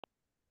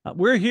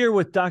We're here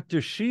with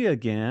Dr. Shi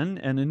again,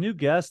 and a new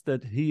guest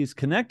that he's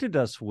connected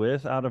us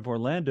with out of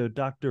Orlando,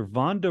 Dr.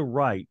 Vonda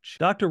Wright.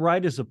 Dr.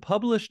 Wright is a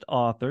published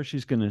author.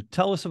 She's going to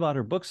tell us about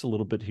her books a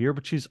little bit here,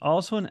 but she's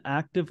also an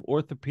active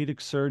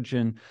orthopedic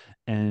surgeon,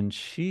 and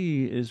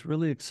she is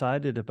really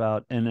excited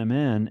about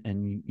NMN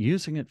and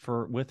using it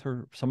with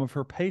some of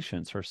her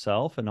patients,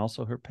 herself and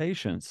also her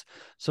patients.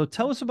 So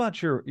tell us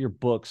about your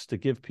books to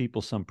give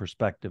people some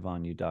perspective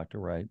on you, Dr.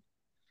 Wright.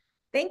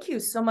 Thank you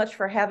so much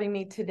for having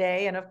me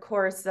today. And of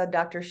course,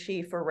 Dr.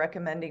 Shi for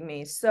recommending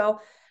me. So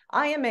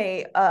I am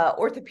a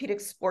orthopedic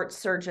sports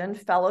surgeon,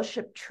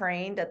 fellowship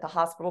trained at the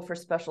Hospital for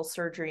Special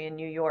Surgery in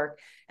New York.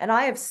 And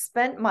I have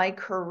spent my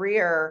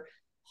career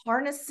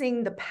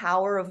harnessing the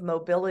power of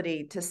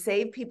mobility to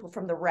save people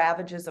from the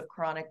ravages of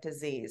chronic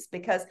disease.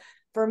 Because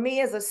for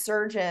me as a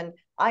surgeon,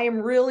 I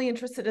am really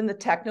interested in the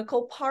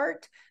technical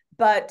part,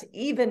 but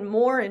even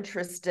more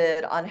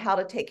interested on how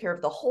to take care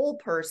of the whole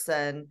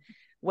person,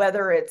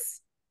 whether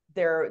it's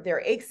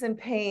their aches and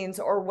pains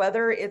or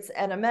whether it's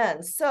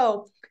NMN.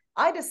 So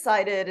I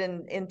decided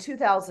in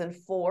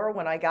 2004,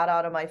 when I got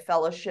out of my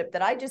fellowship,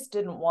 that I just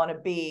didn't want to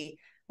be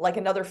like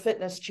another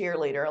fitness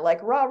cheerleader,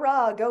 like rah,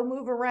 rah, go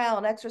move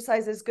around,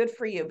 exercise is good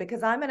for you,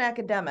 because I'm an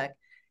academic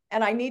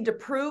and I need to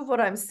prove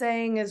what I'm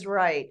saying is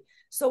right.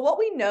 So what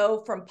we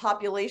know from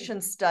population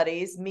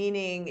studies,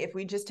 meaning if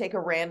we just take a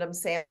random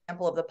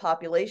sample of the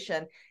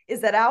population,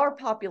 is that our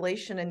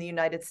population in the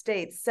United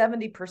States,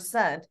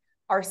 70%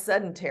 are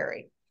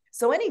sedentary.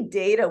 So any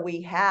data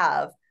we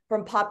have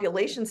from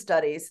population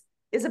studies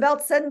is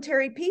about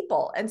sedentary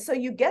people. And so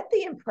you get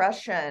the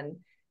impression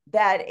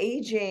that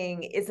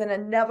aging is an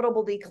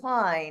inevitable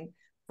decline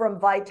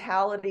from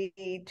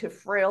vitality to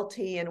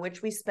frailty, in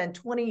which we spend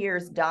 20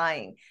 years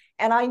dying.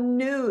 And I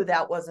knew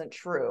that wasn't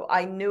true.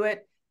 I knew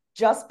it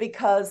just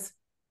because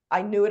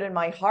I knew it in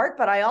my heart,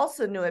 but I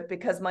also knew it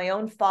because my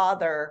own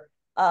father,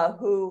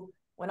 who,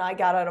 when I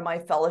got out of my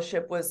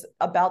fellowship, was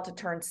about to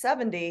turn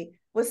 70,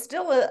 was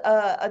still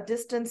a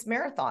distance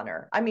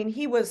marathoner. I mean,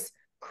 he was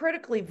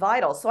critically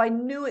vital. So I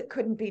knew it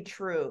couldn't be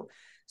true.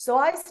 So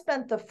I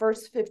spent the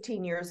first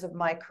 15 years of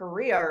my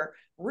career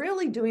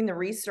really doing the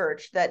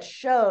research that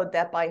showed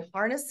that by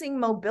harnessing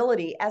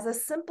mobility as a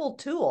simple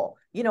tool,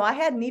 I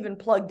hadn't even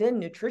plugged in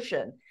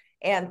nutrition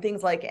and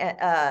things like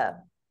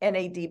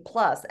NAD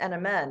plus,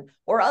 NMN,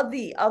 or of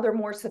the other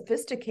more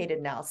sophisticated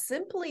now,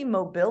 simply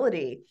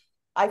mobility.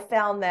 I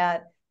found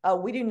that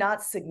we do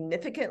not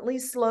significantly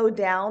slow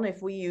down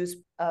if we use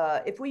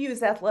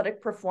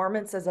athletic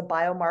performance as a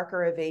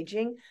biomarker of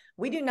aging.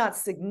 We do not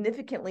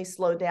significantly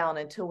slow down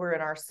until we're in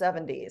our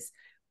 70s.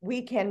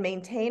 We can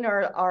maintain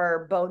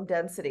our bone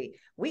density.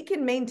 We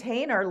can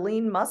maintain our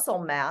lean muscle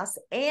mass.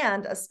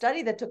 And a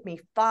study that took me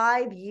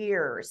 5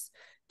 years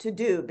to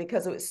do,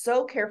 because it was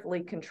so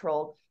carefully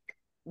controlled,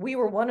 we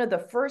were one of the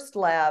first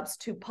labs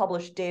to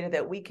publish data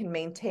that we can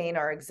maintain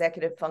our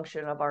executive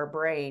function of our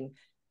brain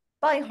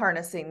by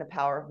harnessing the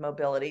power of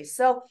mobility.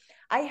 So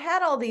I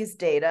had all these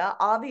data.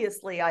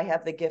 Obviously, I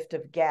have the gift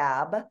of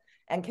gab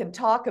and can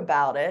talk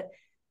about it.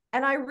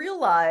 And I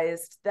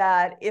realized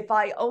that if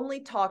I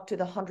only talked to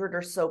the 100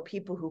 or so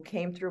people who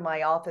came through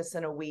my office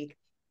in a week,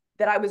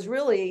 that I was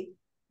really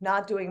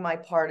not doing my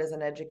part as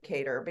an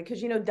educator,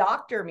 because,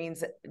 doctor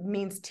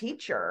means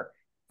teacher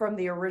from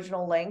the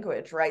original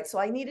language, right? So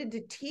I needed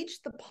to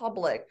teach the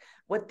public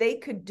what they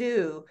could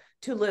do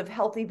to live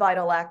healthy,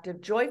 vital,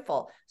 active,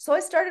 joyful. So I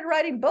started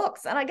writing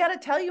books. And I got to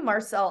tell you,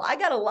 Marcel, I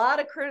got a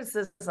lot of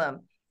criticism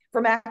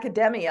from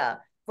academia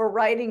for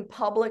writing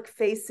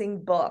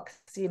public-facing books,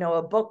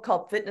 a book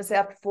called Fitness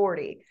After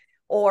 40,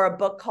 or a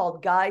book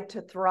called Guide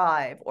to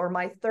Thrive, or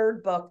my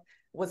third book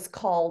was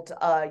called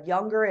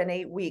Younger in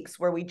 8 Weeks,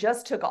 where we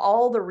just took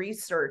all the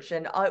research,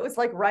 and it was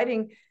like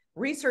writing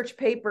research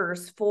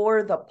papers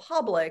for the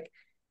public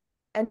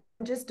and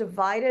just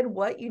divided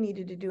what you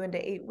needed to do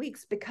into 8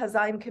 weeks, because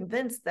I'm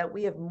convinced that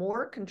we have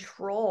more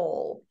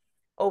control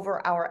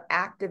over our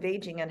active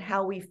aging and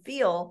how we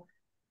feel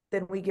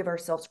than we give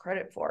ourselves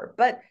credit for.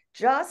 But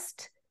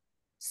just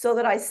so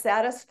that I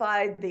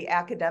satisfied the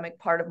academic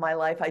part of my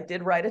life, I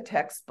did write a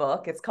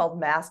textbook. It's called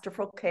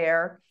Masterful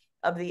Care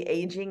of the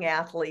Aging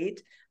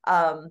Athlete.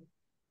 And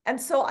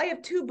so I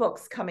have 2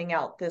 books coming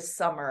out this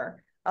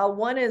summer.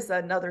 One is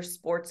another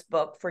sports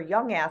book for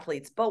young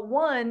athletes, but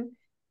one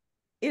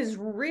is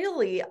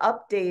really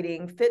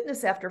updating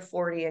Fitness After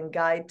 40 and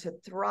Guide to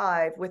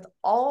Thrive with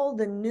all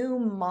the new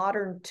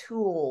modern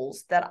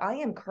tools that I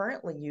am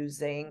currently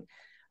using,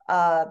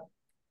 not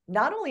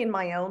only in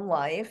my own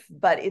life,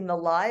 but in the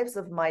lives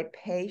of my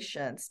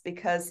patients.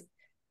 Because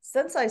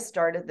since I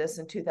started this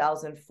in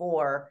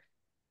 2004,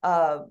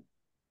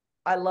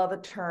 I love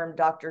a term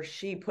Dr.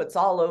 Shi puts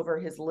all over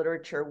his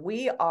literature.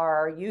 We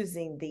are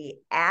using the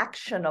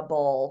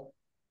actionable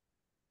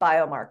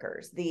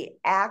biomarkers, the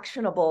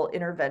actionable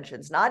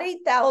interventions, not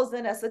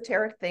 8,000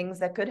 esoteric things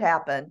that could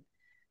happen,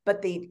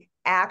 but the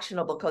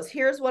actionable. Because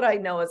here's what I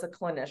know as a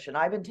clinician.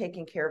 I've been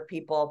taking care of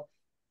people.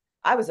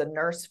 I was a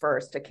nurse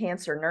first, a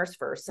cancer nurse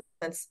first.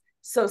 Since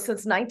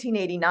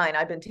 1989,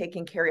 I've been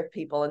taking care of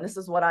people. And this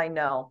is what I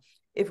know.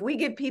 If we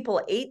give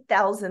people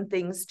 8,000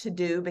 things to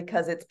do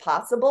because it's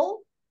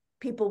possible,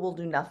 people will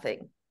do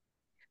nothing.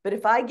 But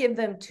if I give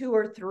them 2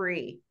 or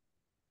 3,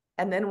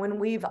 and then when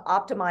we've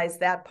optimized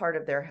that part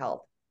of their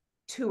health,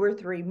 2 or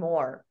 3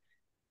 more,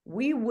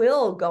 we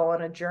will go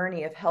on a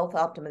journey of health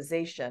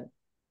optimization.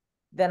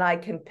 Then I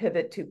can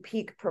pivot to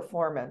peak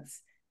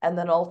performance and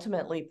then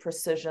ultimately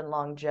precision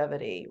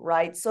longevity,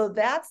 right? So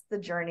that's the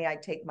journey I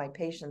take my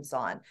patients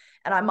on.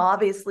 And I'm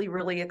obviously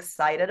really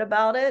excited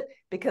about it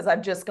because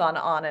I've just gone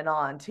on and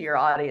on to your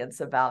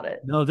audience about it.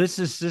 No, this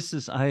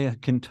is, I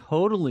can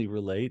totally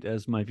relate.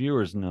 As my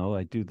viewers know,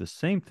 I do the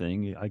same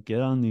thing. I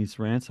get on these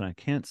rants and I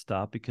can't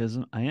stop because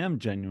I am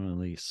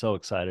genuinely so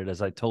excited.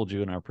 As I told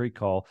you in our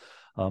pre-call,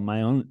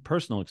 my own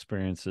personal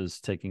experiences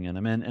taking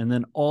NMN, and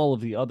then all of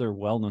the other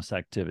wellness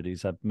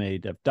activities I've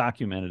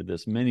documented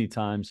this many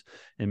times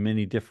in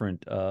many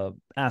different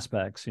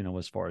aspects,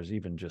 as far as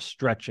even just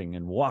stretching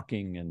and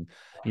walking and,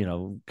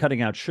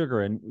 cutting out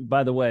sugar. And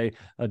by the way,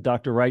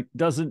 Dr. Wright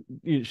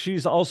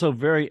she's also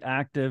very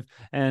active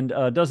and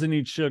doesn't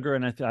eat sugar.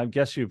 And I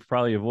guess you've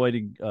probably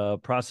avoided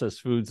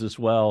processed foods as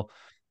well.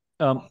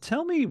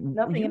 Tell me,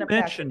 Nothing in a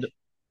package.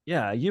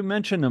 You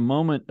mentioned a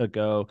moment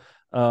ago,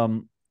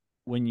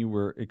 when you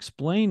were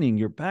explaining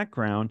your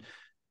background,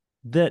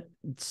 that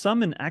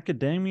some in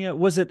academia,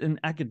 was it in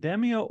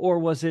academia or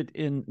was it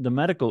in the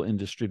medical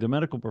industry, the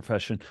medical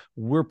profession,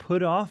 were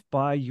put off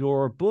by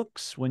your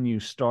books when you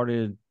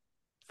started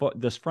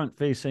this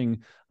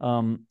front-facing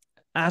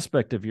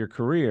aspect of your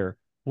career?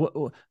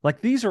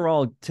 Like these are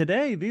all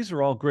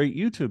great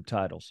YouTube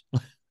titles.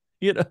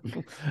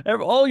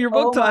 All your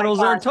book Oh my titles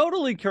are gosh.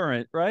 totally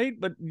current, right?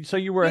 But so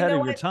you were You ahead know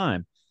of your what?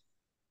 time.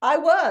 I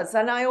was,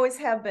 and I always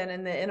have been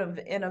in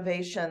the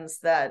innovations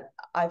that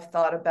I've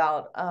thought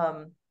about.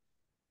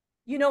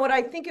 You know what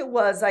I think it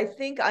was? I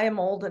think I am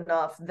old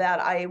enough that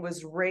I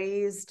was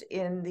raised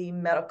in the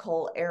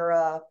medical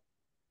era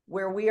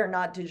where we are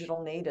not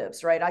digital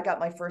natives, right? I got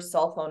my first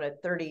cell phone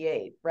at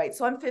 38, right?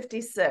 So I'm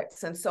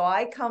 56. And so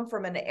I come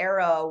from an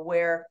era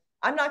where,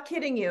 I'm not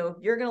kidding you,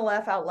 you're going to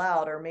laugh out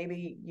loud, or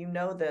maybe you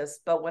know this,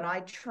 but when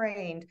I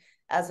trained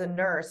as a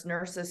nurse,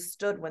 nurses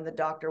stood when the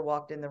doctor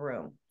walked in the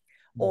room.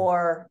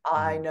 Or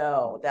I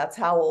know that's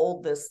how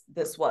old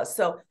this was.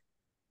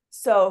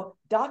 So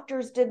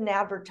doctors didn't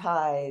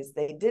advertise,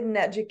 they didn't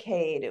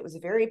educate. It was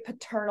very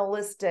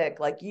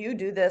paternalistic, like, you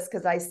do this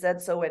because I said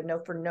so and no,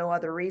 for no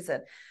other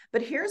reason.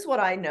 But here's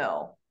what I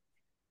know.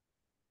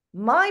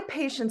 My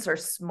patients are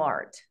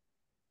smart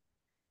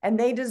and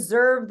they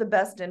deserve the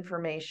best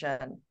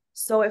information.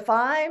 So if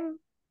I'm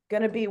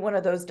going to be one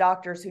of those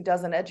doctors who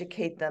doesn't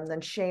educate them, then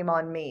shame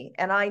on me.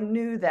 And I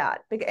knew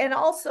that. And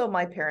also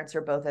my parents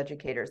are both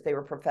educators. They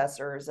were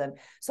professors. And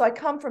so I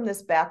come from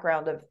this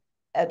background of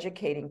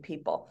educating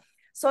people.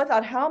 So I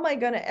thought, how am I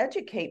going to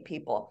educate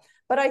people?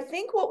 But I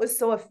think what was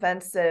so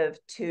offensive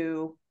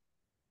to,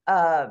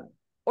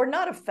 or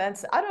not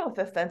offensive, I don't know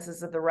if offensive is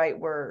the right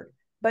word,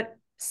 but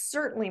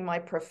certainly my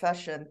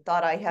profession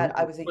thought I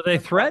was a Were they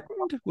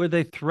threatened? Were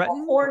they a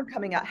threatened? horn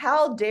coming out.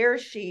 How dare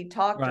she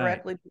talk Right.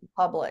 directly to the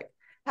public?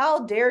 How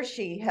dare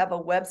she have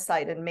a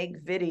website and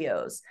make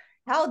videos?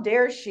 How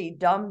dare she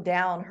dumb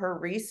down her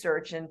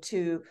research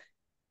into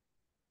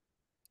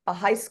a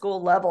high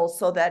school level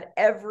so that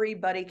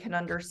everybody can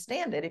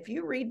understand it? If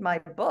you read my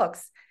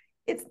books,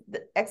 it's,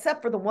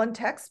 except for the one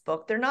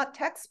textbook, they're not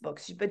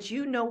textbooks. But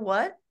you know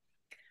what?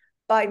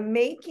 By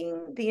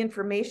making the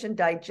information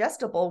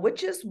digestible,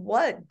 which is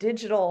what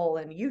digital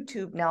and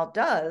YouTube now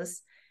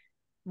does,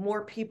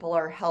 more people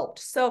are helped.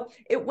 So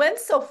it went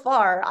so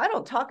far. I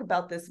don't talk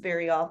about this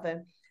very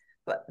often,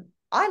 but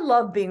I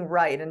love being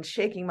right and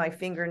shaking my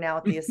finger now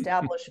at the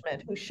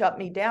establishment who shut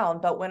me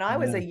down. But when I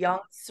was a young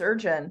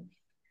surgeon,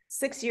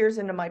 6 years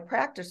into my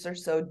practice or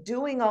so,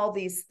 doing all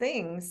these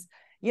things,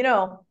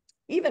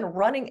 even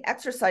running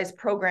exercise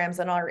programs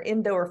on our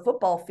indoor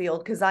football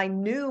field, because I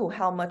knew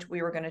how much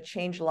we were going to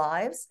change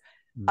lives.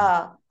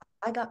 I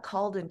got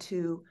called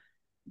into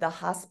the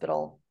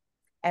hospital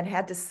and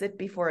had to sit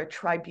before a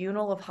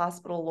tribunal of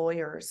hospital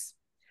lawyers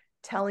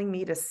telling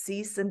me to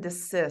cease and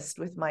desist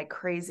with my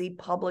crazy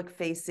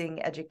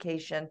public-facing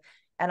education.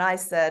 And I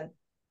said,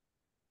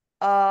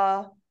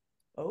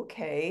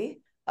 okay.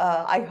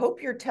 I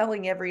hope you're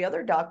telling every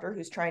other doctor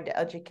who's trying to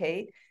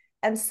educate.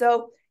 And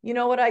so, you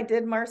know what I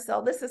did,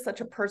 Marcel? This is such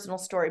a personal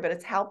story, but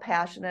it's how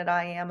passionate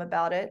I am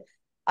about it.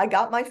 I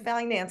got my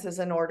finances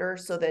in order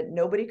so that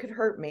nobody could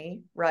hurt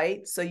me,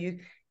 right? So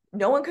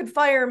no one could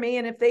fire me.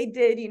 And if they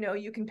did,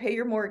 you can pay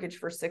your mortgage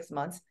for 6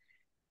 months.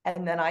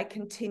 And then I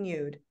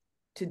continued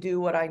to do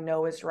what I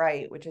know is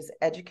right, which is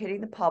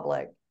educating the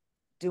public,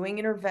 doing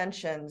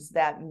interventions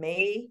that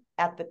may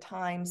at the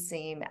time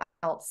seem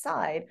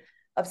outside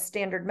of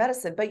standard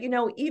medicine. But,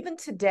 even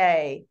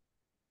today,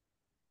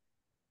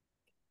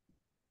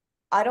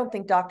 I don't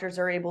think doctors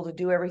are able to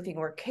do everything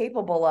we're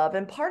capable of.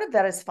 And part of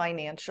that is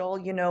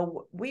financial.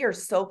 We are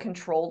so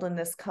controlled in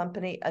this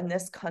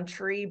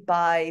country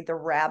by the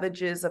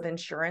ravages of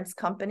insurance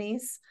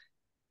companies.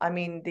 I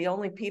mean, the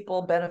only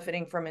people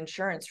benefiting from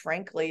insurance,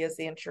 frankly, is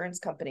the insurance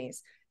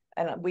companies.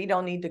 and we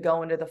don't need to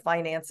go into the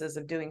finances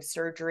of doing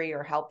surgery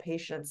or how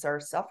patients are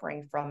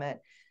suffering from it,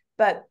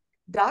 but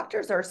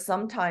doctors are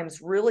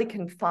sometimes really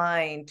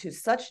confined to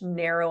such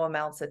narrow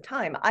amounts of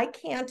time. I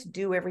can't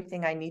do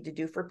everything I need to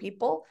do for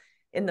people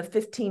in the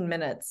 15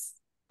 minutes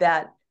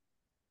that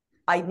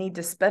I need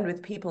to spend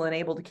with people and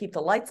able to keep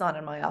the lights on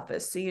in my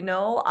office.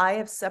 So, I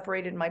have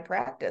separated my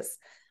practice.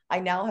 I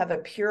now have a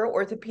pure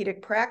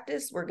orthopedic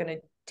practice. We're going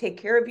to take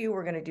care of you.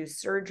 We're going to do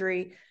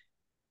surgery.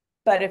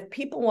 But if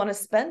people want to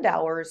spend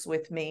hours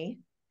with me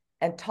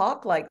and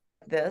talk like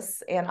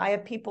this, and I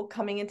have people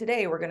coming in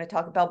today, we're going to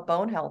talk about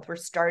bone health. We're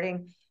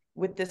starting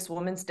with this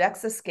woman's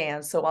DEXA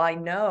scan, so I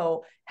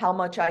know how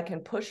much I can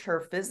push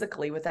her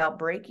physically without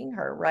breaking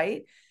her,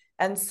 right?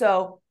 And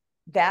so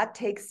that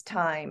takes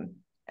time.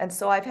 And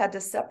so I've had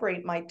to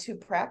separate my two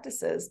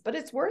practices, but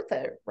it's worth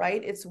it,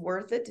 right? It's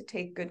worth it to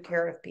take good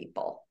care of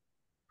people.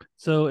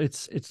 So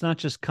it's not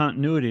just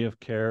continuity of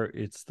care;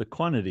 it's the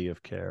quantity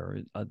of care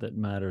that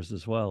matters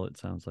as well. It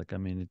sounds like. I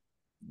mean,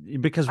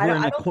 because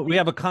we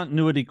have a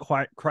continuity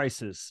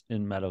crisis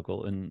in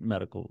the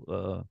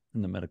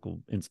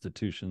medical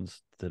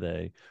institutions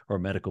today, or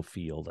medical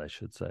field, I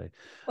should say.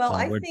 Well,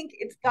 I think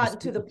it's gotten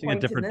to the point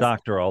a different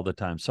doctor all the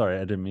time. Sorry,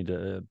 I didn't mean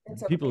to.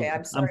 It's People, okay.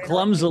 I'm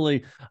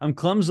sorry. I'm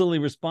clumsily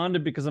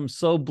responded because I'm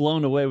so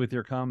blown away with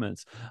your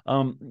comments.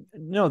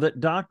 No, that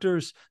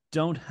doctors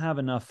don't have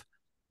enough.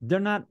 They're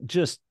not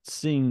just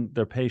seeing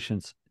their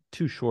patients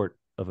too short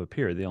of a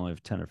period. They only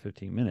have 10 or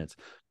 15 minutes,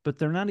 but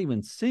they're not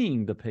even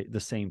seeing the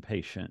same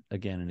patient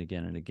again and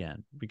again and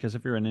again. Because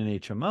if you're in an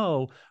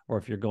HMO, or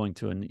if you're going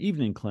to an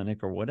evening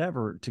clinic or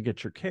whatever to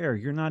get your care,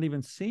 you're not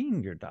even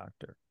seeing your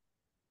doctor.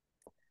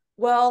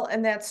 Well,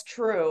 and that's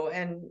true.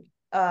 And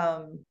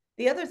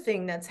the other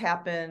thing that's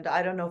happened,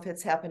 I don't know if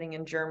it's happening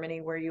in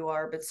Germany where you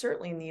are, but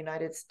certainly in the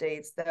United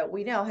States, that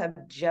we now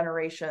have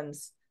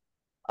generations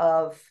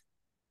of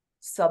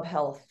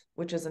subhealth,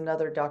 which is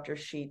another Dr.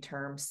 Shi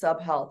term,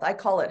 subhealth. I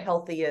call it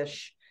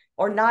healthy-ish,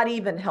 or not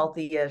even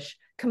healthy-ish,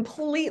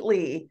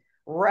 completely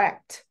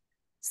wrecked.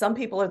 Some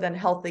people are then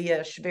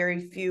healthy-ish.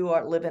 Very few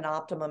live in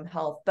optimum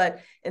health.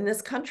 But in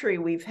this country,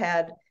 we've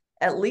had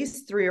at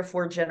least 3 or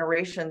 4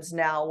 generations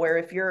now where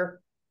if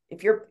you're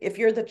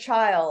the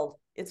child,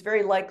 it's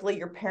very likely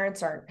your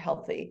parents aren't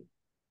healthy.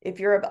 If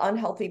you're an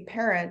unhealthy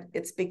parent,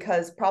 it's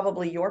because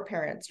probably your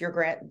parents,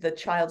 the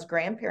child's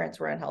grandparents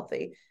were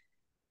unhealthy.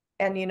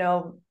 And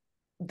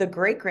the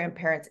great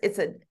grandparents,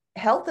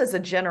 health is a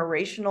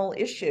generational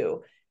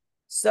issue.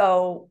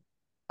 So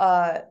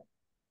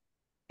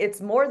it's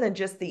more than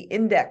just the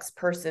index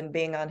person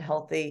being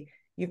unhealthy.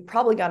 You've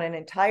probably got an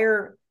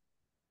entire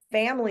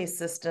family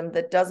system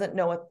that doesn't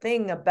know a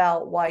thing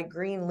about why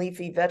green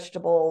leafy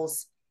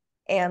vegetables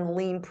and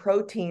lean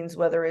proteins,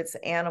 whether it's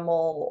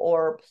animal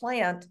or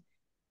plant,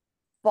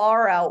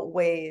 far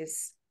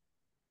outweighs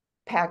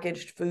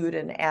packaged food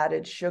and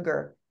added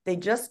sugar. They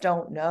just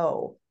don't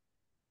know.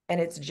 And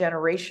it's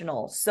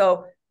generational.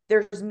 So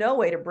there's no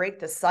way to break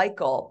the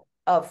cycle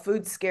of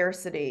food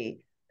scarcity,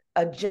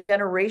 a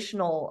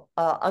generational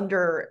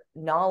under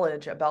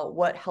knowledge about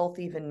what health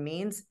even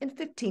means in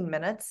 15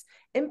 minutes.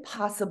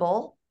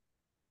 Impossible,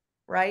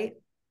 right?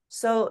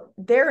 So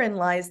therein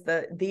lies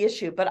the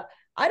issue. But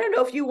I don't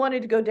know if you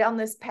wanted to go down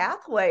this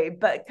pathway,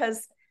 but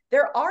because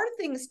there are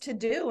things to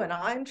do, and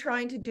I'm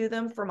trying to do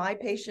them for my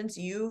patients.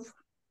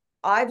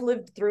 I've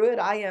lived through it.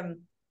 I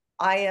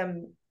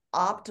am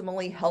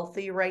optimally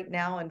healthy right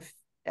now,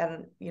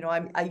 and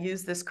I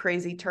use this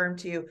crazy term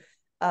to you,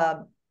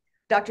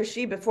 Dr.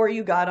 Shi. Before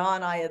you got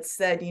on, I had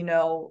said,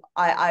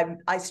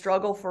 I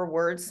struggle for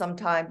words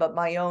sometimes, but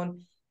my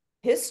own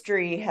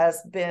history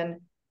has been,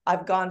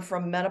 I've gone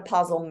from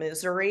menopausal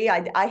misery,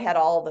 I had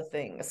all the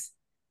things,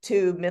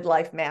 to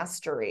midlife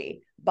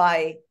mastery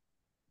by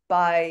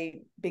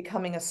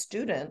becoming a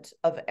student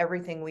of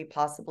everything we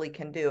possibly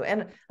can do.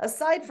 And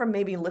aside from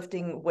maybe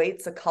lifting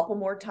weights a couple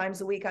more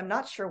times a week, I'm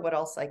not sure what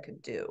else I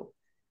could do.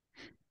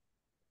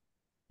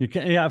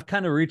 I've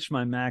kind of reached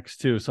my max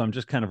too. So I'm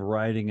just kind of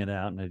writing it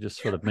out, and I just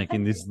sort of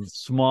making these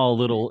small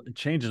little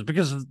changes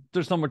because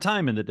there's no more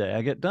time in the day.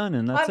 I get done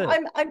and that's it.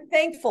 I'm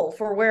thankful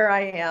for where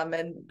I am.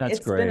 And that's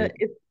great.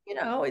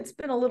 It's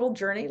been a little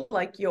journey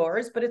like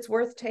yours, but it's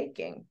worth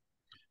taking.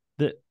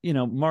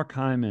 Mark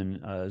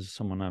Hyman is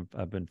someone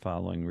I've been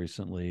following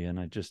recently, and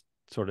I just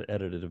sort of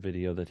edited a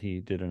video that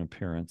he did an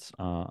appearance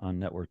on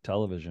network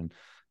television,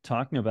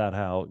 talking about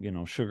how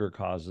sugar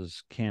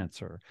causes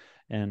cancer,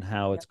 and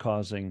how it's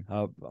causing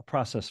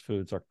processed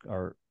foods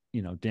are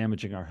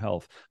damaging our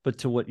health. But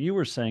to what you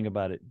were saying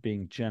about it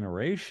being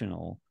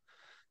generational,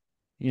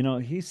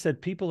 he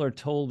said people are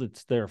told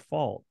it's their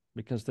fault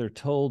because they're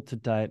told to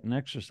diet and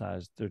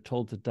exercise. They're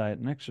told to diet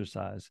and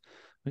exercise.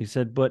 He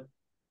said, but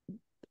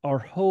our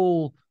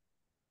whole,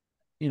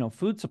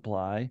 food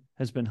supply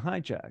has been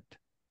hijacked.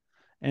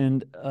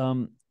 And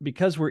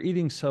because we're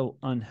eating so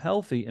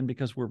unhealthy, and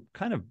because we're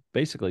kind of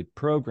basically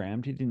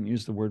programmed, he didn't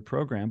use the word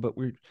program, but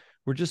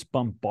we're just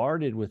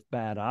bombarded with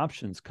bad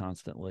options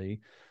constantly,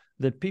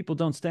 that people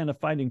don't stand a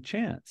fighting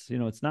chance.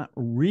 It's not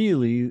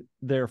really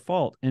their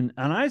fault. And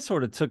I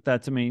sort of took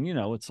that to mean,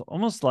 it's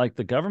almost like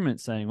the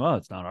government saying, well,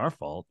 it's not our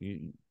fault.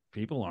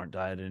 People aren't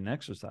dieting and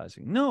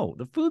exercising. No,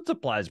 the food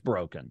supply is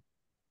broken.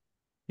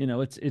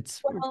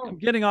 I'm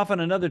getting off on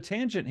another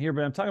tangent here,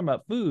 but I'm talking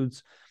about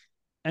foods.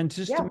 And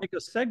just to make a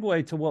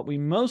segue to what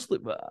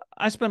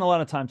I spent a lot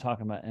of time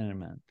talking about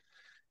NMN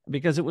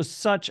because it was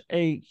such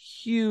a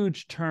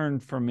huge turn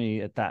for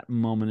me at that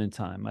moment in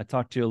time. I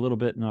talked to you a little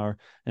bit in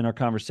our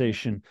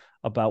conversation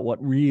about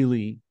what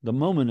really the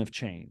moment of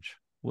change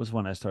was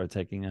when I started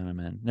taking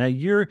NMN.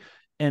 Now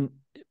and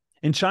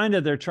in China,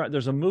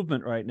 there's a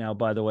movement right now,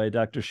 by the way,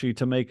 Dr. Shi,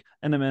 to make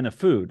NMN a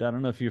food. I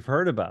don't know if you've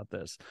heard about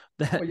this.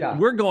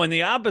 We're going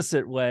the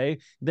opposite way.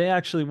 They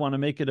actually want to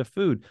make it a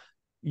food.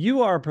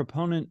 You are a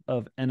proponent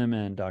of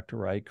NMN, Dr.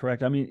 Wright,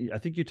 correct? I mean, I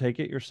think you take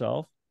it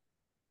yourself.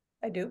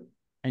 I do.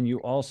 And you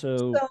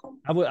also,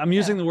 I'm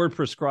using the word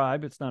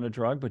prescribe. It's not a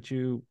drug, but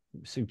you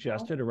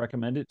suggested or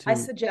recommended to. I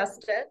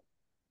suggest it.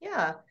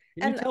 Yeah.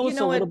 Can you tell us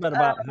a little bit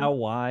about how,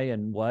 why,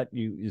 and what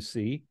you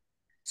see?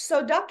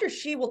 So Dr.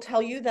 Shi will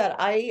tell you that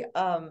I,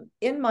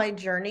 in my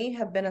journey,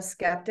 have been a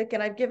skeptic,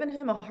 and I've given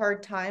him a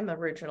hard time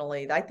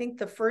originally. I think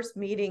the first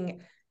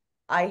meeting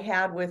I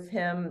had with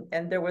him,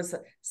 and there was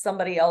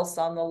somebody else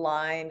on the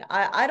line.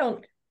 I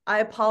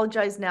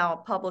apologize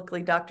now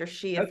publicly, Dr.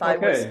 Shi, if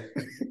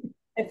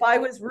I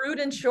was rude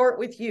and short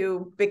with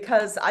you,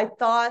 because I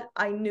thought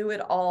I knew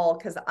it all,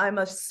 because I'm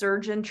a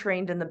surgeon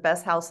trained in the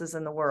best houses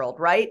in the world,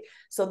 right?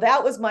 So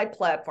that was my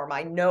platform.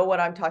 I know what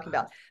I'm talking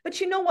about.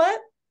 But you know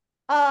what?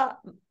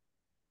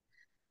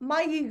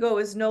 My ego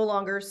is no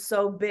longer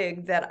so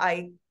big that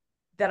I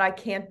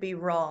can't be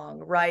wrong,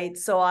 right?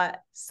 So I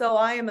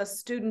am a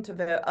student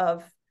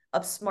of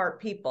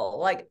smart people.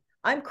 Like,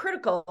 I'm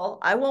critical.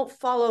 I won't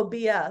follow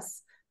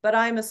BS, but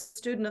I'm a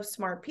student of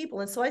smart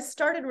people. And so I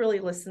started really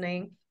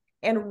listening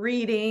and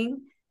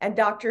reading. And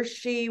Dr.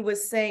 Shi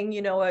was saying,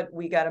 you know what,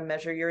 we got to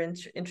measure your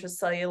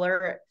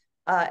intracellular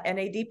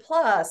NAD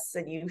plus,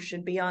 and you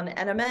should be on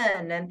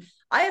NMN. And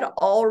I had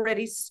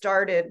already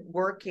started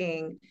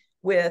working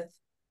with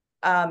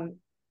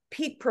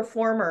peak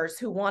performers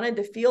who wanted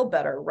to feel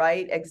better,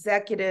 right?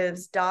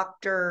 Executives,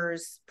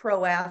 doctors,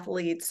 pro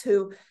athletes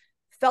who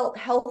felt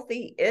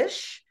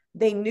healthy-ish.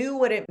 They knew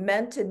what it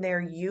meant in their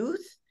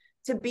youth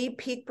to be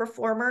peak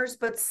performers,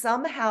 but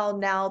somehow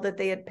now that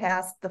they had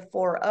passed the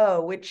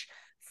 4-0, which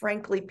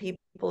frankly,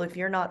 people, if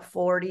you're not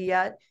 40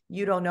 yet,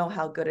 you don't know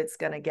how good it's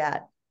going to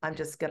get. I'm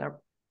just going to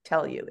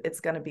tell you,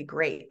 it's going to be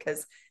great,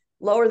 because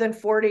lower than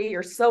 40,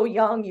 you're so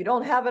young, you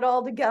don't have it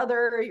all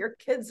together, your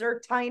kids are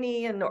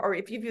tiny, or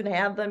if you even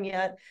have them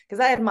yet,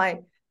 because I had my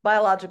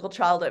biological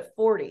child at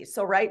 40.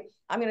 So, right,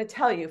 I'm going to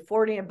tell you,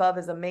 40 and above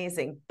is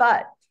amazing.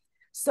 But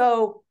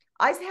so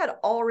I had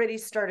already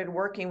started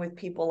working with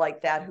people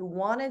like that who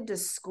wanted to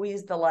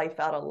squeeze the life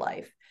out of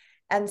life.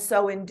 And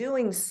so in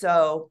doing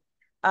so,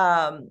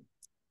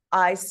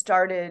 I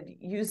started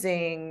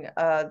using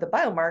the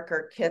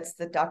biomarker kits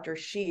that Dr.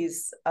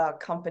 Shi's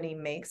company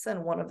makes,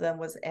 and one of them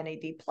was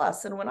NAD+.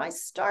 And when I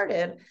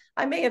started,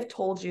 I may have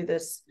told you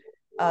this,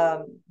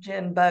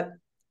 Jen, but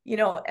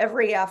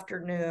every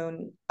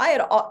afternoon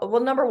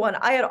number one,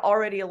 I had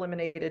already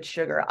eliminated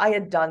sugar. I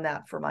had done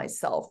that for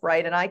myself,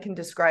 right? And I can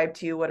describe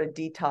to you what a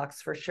detox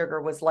for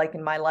sugar was like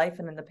in my life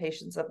and in the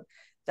patients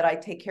that I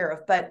take care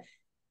of. But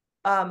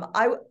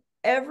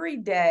every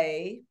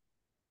day,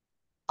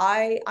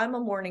 I'm a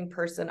morning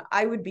person.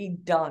 I would be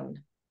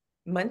done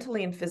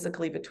mentally and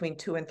physically between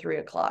 2 and 3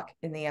 o'clock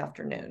in the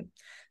afternoon.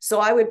 So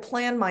I would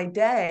plan my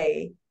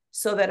day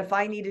so that if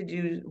I needed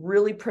to do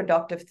really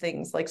productive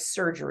things like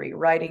surgery,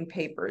 writing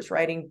papers,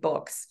 writing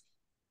books,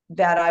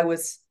 that I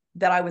was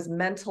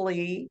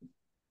mentally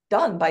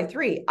done by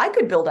 3. I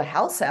could build a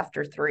house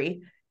after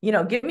 3,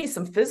 give me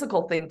some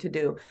physical thing to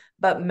do,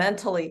 but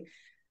mentally.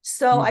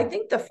 So I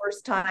think the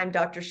first time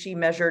Dr. Shi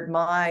measured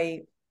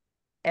my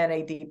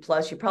NAD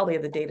plus, you probably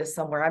have the data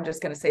somewhere. I'm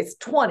just going to say it's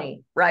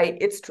 20, right?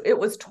 It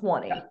was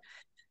 20. Yeah.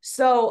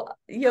 So,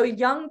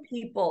 young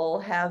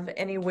people have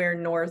anywhere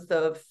north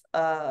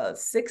of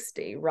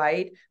 60,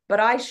 right? But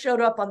I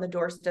showed up on the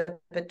doorstep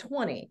at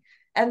 20.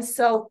 And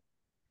so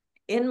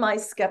in my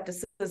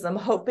skepticism,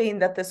 hoping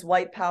that this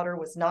white powder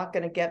was not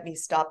going to get me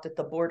stopped at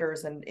the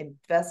borders and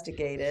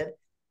investigated,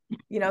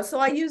 so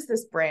I use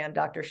this brand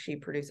Dr. Shi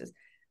produces.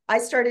 I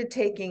started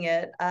taking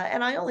it,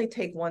 and I only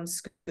take 1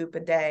 scoop a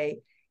day.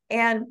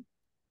 And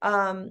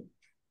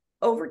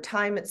over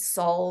time, it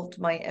solved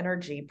my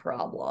energy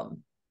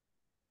problem.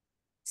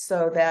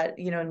 So that,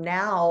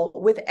 now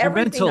with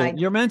everything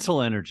your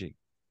mental energy,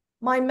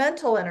 my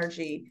mental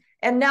energy.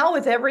 And now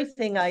with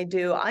everything I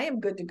do, I am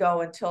good to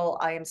go until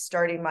I am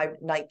starting my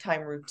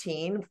nighttime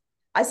routine.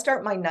 I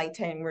start my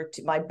nighttime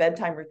routine, my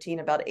bedtime routine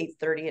about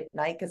 8:30 at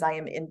night, because I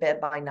am in bed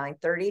by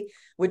 9:30,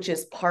 which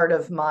is part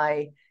of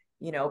my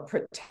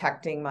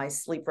protecting my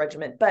sleep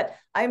regimen. But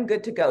I'm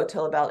good to go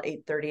till about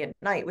 8:30 at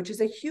night, which is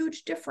a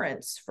huge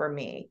difference for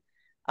me.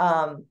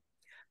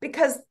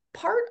 Because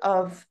part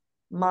of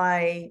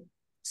my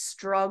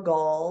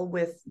struggle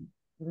with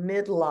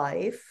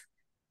midlife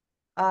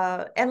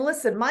And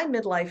listen, my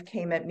midlife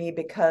came at me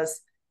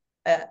because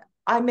uh,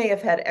 I may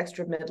have had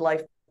extra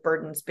midlife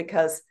burdens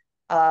because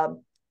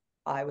um,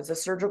 I was a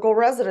surgical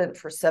resident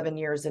for 7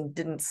 years and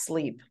didn't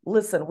sleep.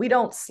 Listen, we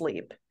don't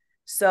sleep.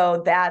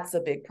 So that's a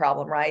big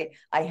problem, right?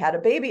 I had a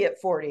baby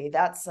at 40.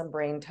 That's some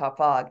brain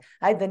fog.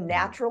 I had the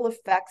natural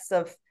effects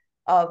of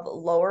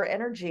lower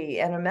energy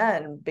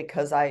NMN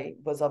because I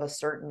was of a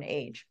certain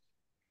age.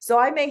 So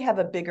I may have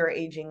a bigger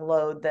aging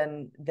load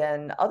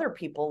than other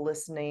people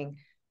listening,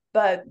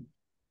 but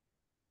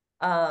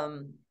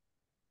um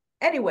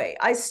anyway,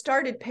 I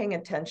started paying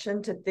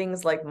attention to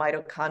things like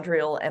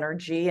mitochondrial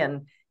energy.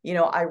 And,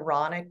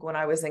 ironic, when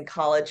I was in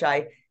college,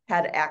 I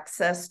had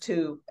access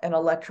to an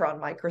electron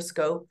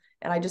microscope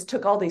and I just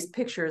took all these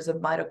pictures of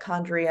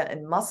mitochondria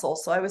and muscle.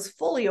 So I was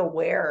fully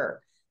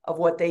aware of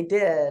what they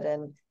did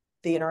and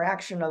the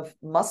interaction of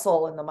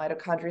muscle and the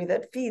mitochondria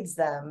that feeds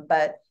them.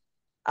 But,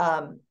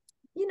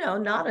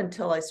 not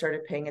until I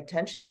started paying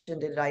attention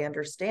did I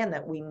understand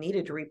that we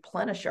needed to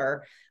replenish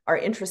our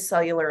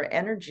intracellular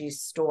energy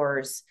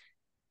stores,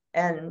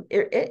 and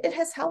it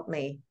has helped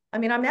me. I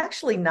mean, I am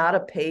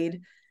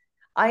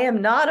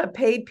not a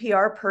paid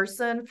PR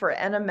person for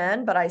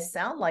NMN, but I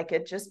sound like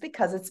it just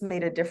because it's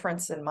made a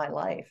difference in my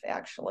life,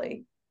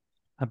 actually.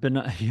 I've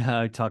been, yeah,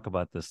 I talk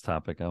about this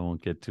topic. I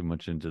won't get too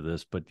much into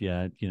this, but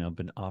yeah, I've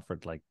been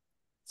offered like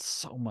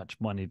so much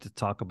money to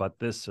talk about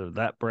this or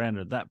that brand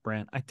or that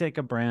brand. I take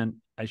a brand,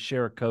 I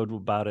share a code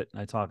about it,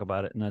 and I talk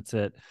about it, and that's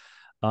it.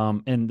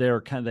 And they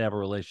have a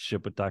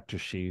relationship with Dr.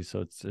 Shi,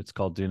 so it's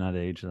called Do Not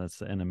Age, and that's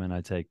the NMN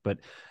I take. But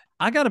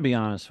I got to be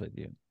honest with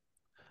you,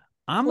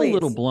 I'm a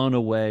little Please. blown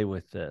away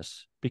with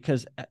this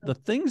because the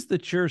things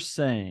that you're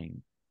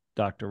saying,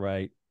 Dr.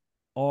 Wright,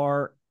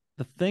 are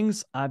the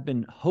things I've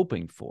been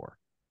hoping for.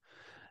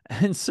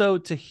 And so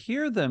to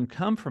hear them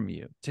come from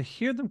you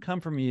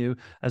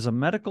as a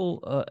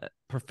medical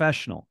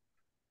professional,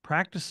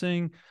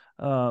 practicing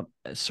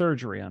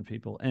surgery on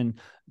people and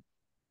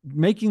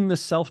making the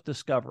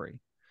self-discovery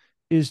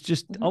is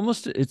just Mhm.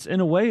 almost, it's in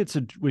a way,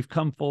 we've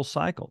come full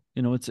cycle.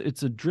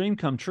 It's a dream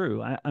come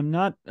true. I'm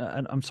not,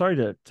 I'm sorry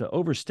to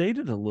overstate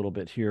it a little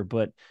bit here,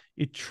 but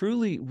it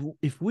truly,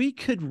 if we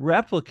could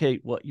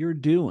replicate what you're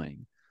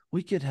doing,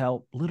 we could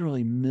help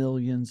literally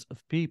millions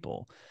of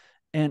people.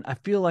 And I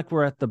feel like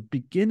we're at the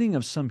beginning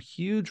of some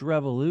huge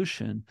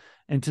revolution.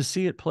 And to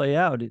see it play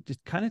out, it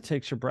just kind of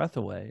takes your breath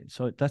away.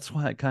 So that's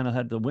why I kind of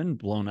had the wind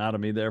blown out of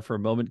me there for a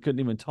moment,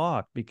 couldn't even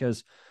talk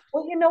because.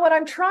 Well, you know what?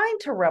 I'm trying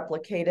to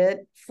replicate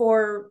it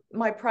for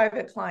my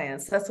private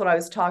clients. That's what I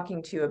was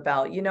talking to you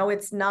about.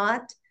 It's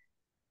not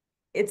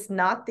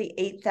the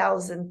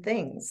 8,000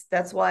 things.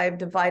 That's why I've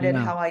divided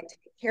Yeah, how I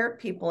take care of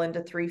people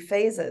into 3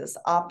 phases: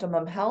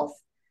 optimum health,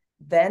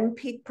 then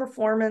peak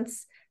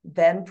performance,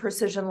 then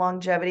precision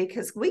longevity.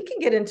 Because we can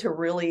get into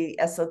really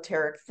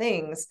esoteric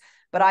things,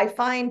 but I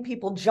find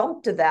people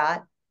jump to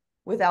that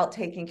without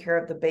taking care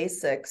of the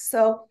basics.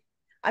 So,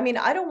 I mean,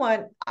 I don't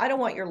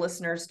want your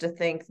listeners to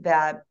think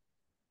that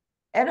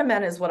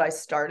NMN is what I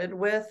started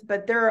with,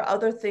 but there are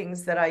other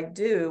things that I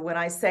do. When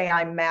I say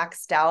I'm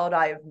maxed out,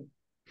 I've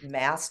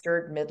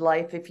mastered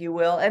midlife, if you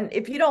will. And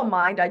if you don't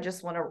mind, I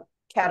just want to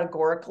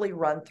categorically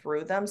run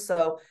through them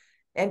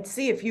and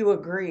see if you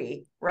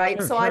agree, right?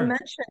 sure, So I sure.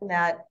 mentioned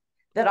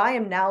that I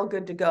am now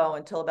good to go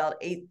until about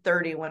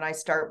 8:30 when I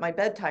start my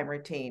bedtime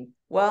routine.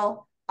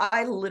 Well,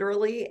 I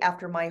literally,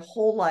 after my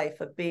whole life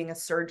of being a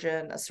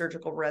surgeon, a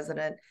surgical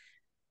resident,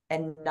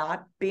 and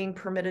not being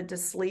permitted to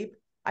sleep,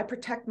 I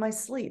protect my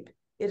sleep.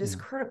 It is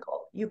Yeah,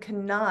 critical. You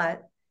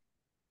cannot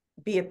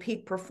be a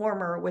peak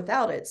performer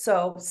without it.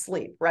 So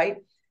sleep, right?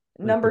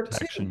 sleep Number two,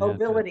 protection. Yeah, good.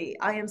 mobility.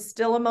 I am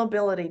still a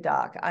mobility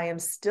doc. I am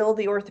still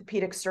the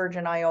orthopedic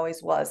surgeon I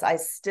always was. I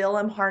still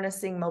am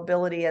harnessing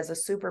mobility as a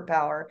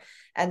superpower.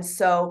 And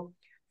so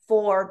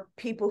for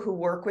people who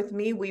work with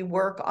me, we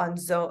work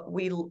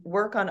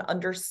on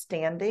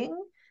understanding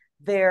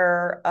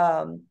their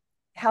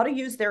how to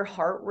use their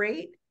heart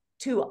rate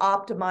to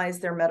optimize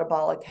their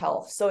metabolic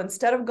health. So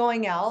instead of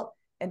going out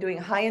and doing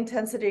high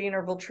intensity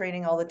interval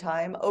training all the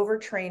time,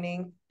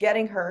 overtraining,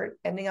 getting hurt,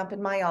 ending up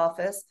in my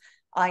office,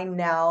 I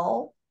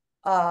now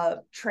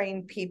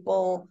train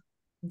people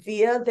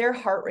via their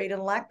heart rate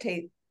and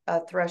lactate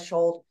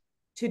threshold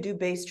to do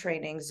base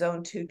training,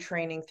 zone 2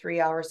 training 3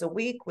 hours a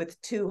week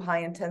with 2 high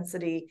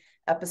intensity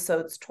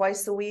episodes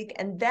twice a week.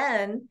 And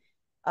then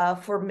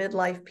for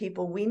midlife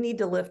people, we need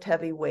to lift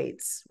heavy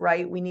weights,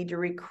 right? We need to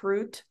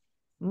recruit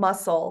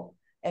muscle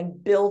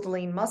and build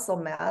lean muscle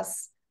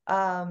mass.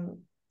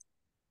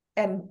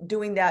 And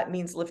doing that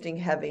means lifting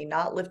heavy,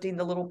 not lifting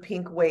the little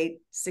pink weight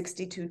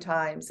 62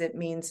 times. It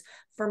means,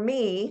 for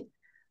me,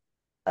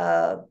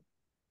 uh,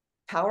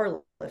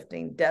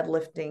 powerlifting,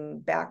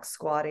 deadlifting, back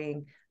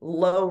squatting,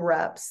 low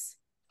reps,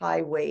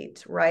 high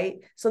weight, right?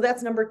 So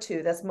that's number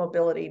two, that's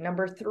mobility.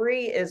 Number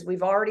three is,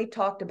 we've already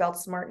talked about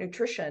smart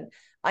nutrition.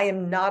 I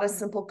am not a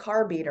simple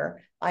carb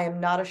eater. I am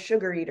not a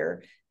sugar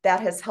eater.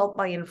 That has helped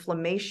my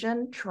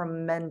inflammation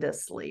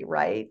tremendously,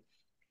 right?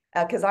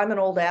 Because I'm an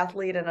old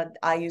athlete and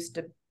I used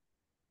to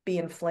be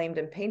inflamed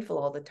and painful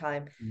all the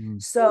time. Mm.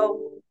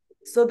 So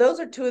So those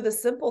are two of the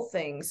simple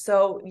things.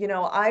 So,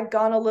 I've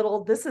gone a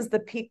little, this is the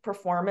peak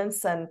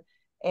performance and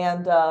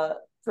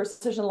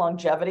precision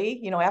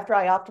longevity. After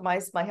I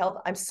optimize my health,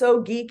 I'm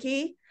so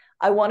geeky.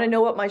 I want to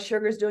know what my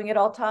sugar is doing at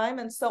all time.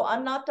 And so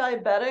I'm not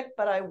diabetic,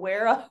 but I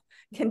wear a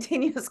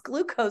continuous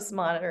glucose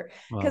monitor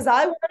Wow. because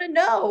I want to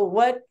know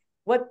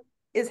what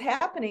is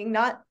happening.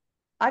 Not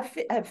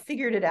I've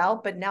figured it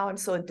out, but now I'm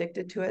so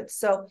addicted to it.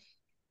 So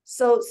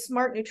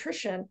smart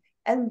nutrition.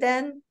 And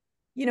then,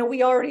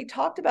 we already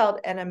talked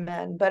about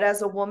NMN, but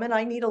as a woman,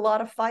 I need a lot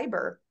of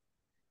fiber.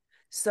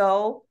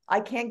 So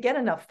I can't get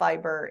enough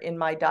fiber in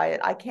my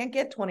diet. I can't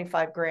get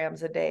 25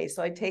 grams a day.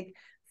 So I take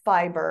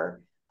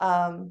fiber.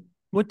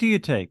 What do you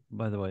take,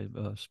 by the way,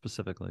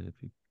 specifically?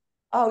 If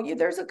you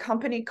There's a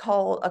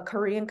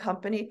Korean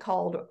company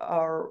called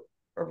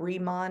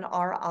Riman,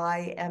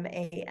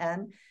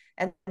 Riman,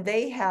 and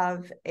they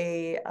have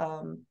a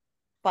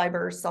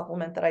fiber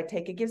supplement that I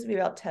take. It gives me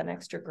about 10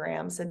 extra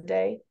grams a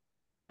day.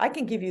 I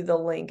can give you the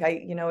link.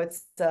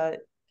 It's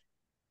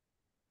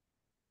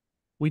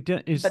we do,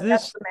 but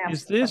that's the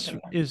master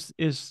company.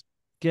 is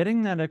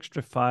getting that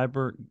extra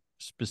fiber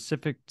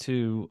specific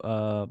to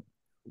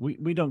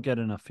we don't get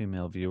enough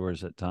female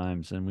viewers at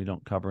times, and we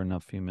don't cover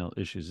enough female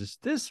issues. Is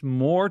this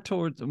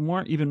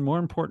even more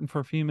important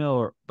for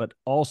female, but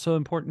also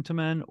important to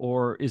men,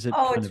 or is it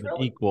Oh, kind it's of an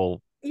really,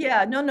 equal?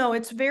 yeah, no,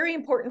 it's very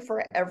important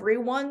for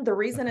everyone. The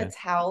reason Okay. it's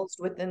housed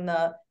within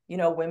the,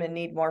 women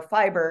need more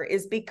fiber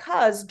is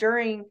because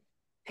during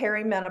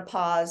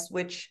perimenopause,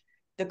 which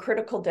the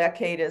critical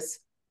decade is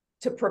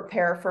to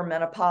prepare for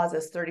menopause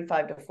is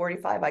 35 to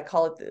 45. I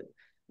call it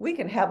we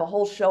can have a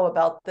whole show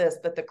about this,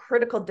 but the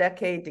critical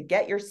decade to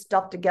get your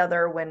stuff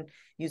together when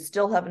you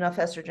still have enough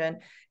estrogen,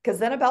 because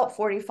then about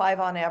 45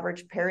 on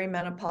average,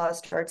 perimenopause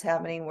starts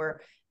happening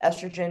where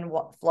estrogen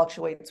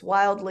fluctuates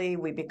wildly.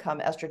 We become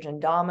estrogen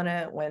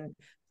dominant when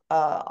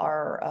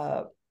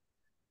our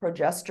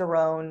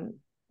progesterone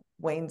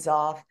wanes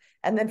off.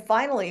 And then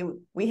finally,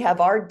 we have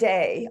our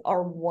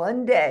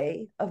one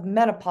day of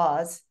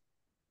menopause,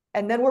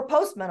 and then we're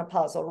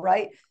postmenopausal,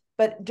 right?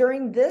 But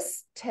during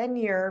this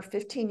 10-year,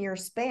 15-year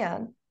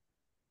span,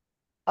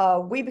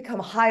 we become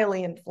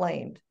highly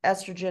inflamed.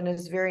 Estrogen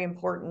is very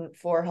important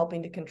for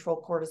helping to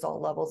control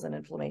cortisol levels and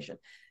inflammation.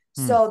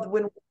 Hmm.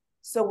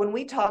 So when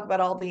we talk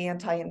about all the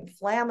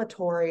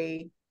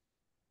anti-inflammatory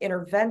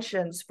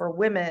interventions for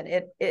women,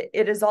 it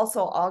is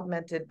also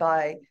augmented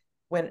by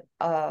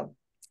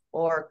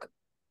or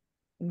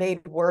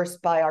made worse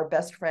by our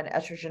best friend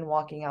estrogen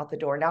walking out the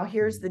door. Now,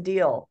 here's the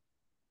deal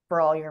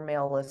for all your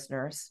male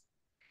listeners.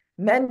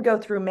 Men go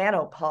through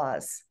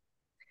menopause.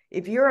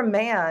 If you're a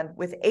man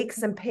with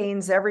aches and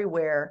pains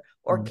everywhere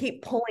or Hmm.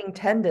 keep pulling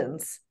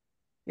tendons,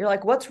 you're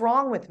like, what's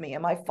wrong with me?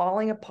 Am I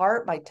falling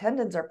apart? My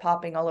tendons are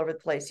popping all over the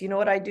place. You know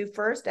what I do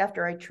first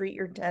after I treat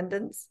your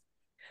tendons?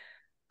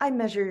 I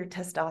measure your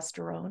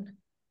testosterone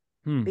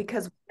Hmm.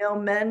 because we know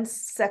men's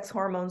sex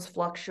hormones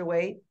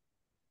fluctuate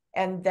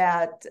and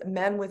that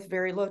men with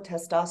very low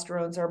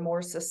testosterones are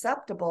more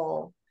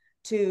susceptible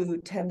to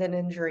tendon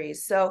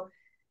injuries. So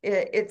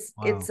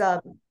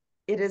Wow.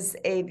 it is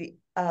a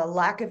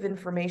lack of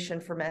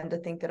information for men to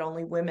think that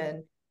only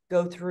women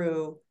go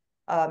through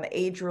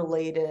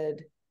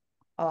age-related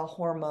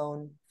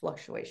hormone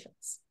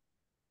fluctuations.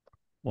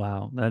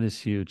 Wow, that is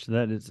huge.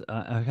 That is,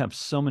 I have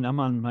so many. I'm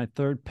on my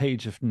third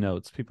page of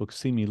notes. People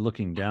see me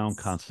looking down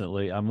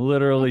constantly. I'm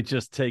literally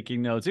just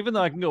taking notes. Even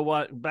though I can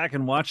go back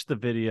and watch the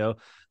video,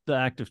 the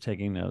act of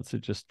taking notes,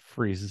 it just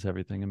freezes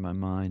everything in my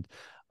mind.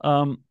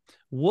 Um,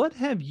 what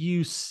have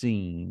you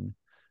seen?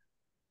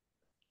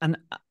 And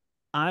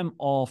I'm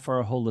all for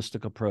a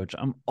holistic approach.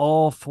 I'm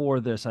all for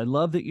this. I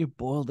love that you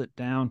boiled it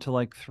down to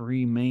like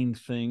three main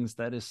things.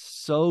 That is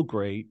so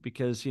great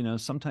because,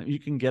 sometimes you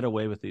can get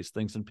away with these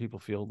things and people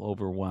feel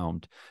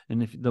overwhelmed.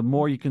 And if the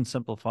more you can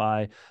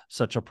simplify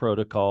such a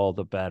protocol,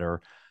 the better.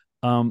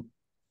 Um,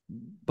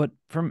 but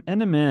from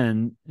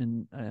NMN,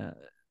 and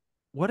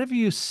what have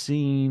you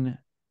seen?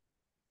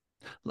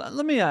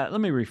 Let me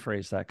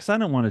rephrase that because I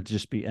don't want to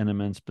just be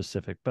NMN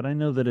specific, but I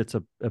know that it's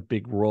a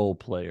big role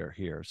player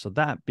here. So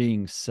that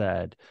being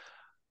said,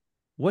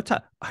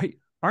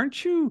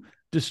 aren't you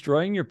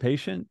destroying your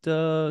patient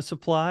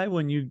supply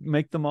when you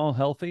make them all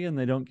healthy and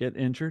they don't get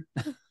injured?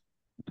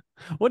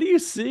 What are you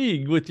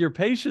seeing with your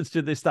patients?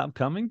 Did they stop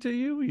coming to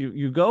you?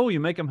 You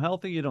make them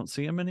healthy, you don't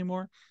see them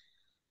anymore.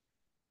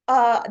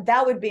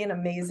 That would be an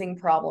amazing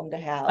problem to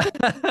have.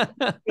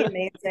 Be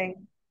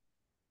amazing.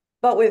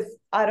 But with,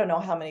 I don't know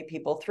how many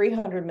people,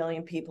 300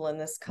 million people in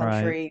this Right.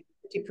 country,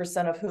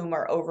 50% of whom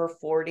are over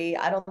 40,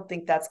 I don't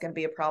think that's going to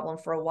be a problem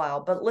for a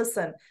while. But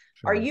listen,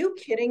 are Sure. you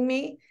kidding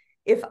me?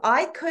 If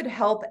I could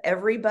help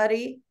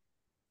everybody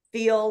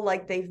feel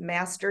like they've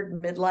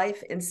mastered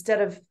midlife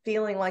instead of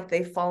feeling like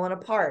they've fallen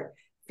apart,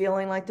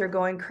 feeling like they're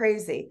going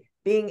crazy,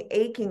 being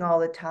aching all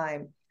the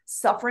time,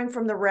 suffering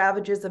from the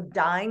ravages of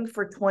dying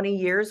for 20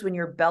 years when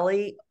your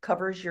belly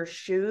covers your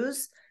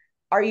shoes.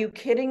 Are you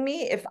kidding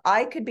me? If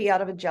I could be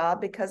out of a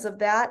job because of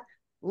that,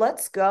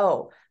 let's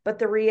go. But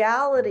the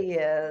reality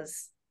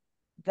is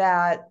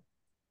that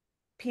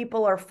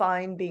people are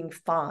fine being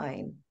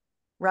fine,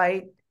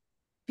 right?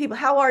 People,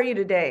 how are you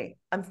today?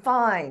 I'm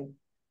fine.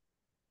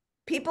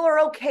 People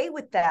are okay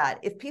with that.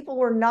 If people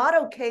were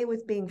not okay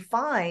with being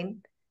fine,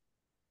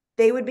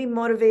 they would be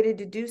motivated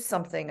to do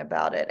something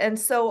about it. And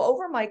so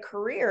over my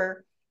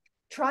career,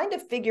 trying to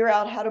figure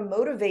out how to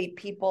motivate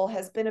people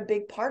has been a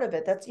big part of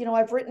it. That's,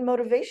 I've written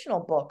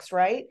motivational books,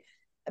 right?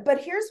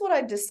 But here's what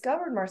I've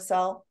discovered,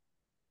 Marcel,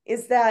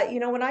 is that,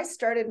 when I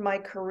started my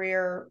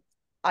career,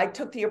 I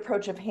took the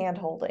approach of hand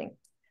holding.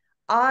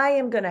 I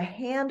am going to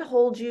hand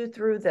hold you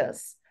through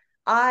this.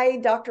 I,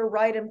 Dr.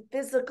 Wright, am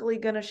physically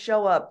going to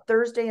show up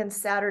Thursday and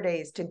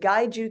Saturdays to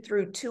guide you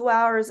through 2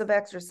 hours of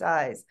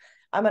exercise.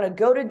 I'm going to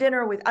go to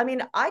dinner with,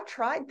 I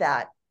tried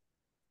that.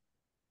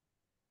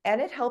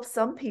 And it helps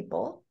some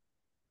people,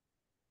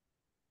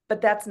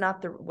 but that's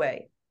not the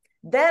way.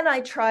 Then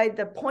I tried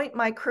to point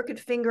my crooked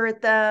finger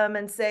at them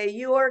and say,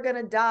 you are going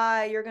to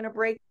die. You're going to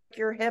break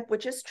your hip,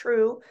 which is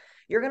true.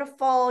 You're going to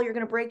fall. You're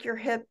going to break your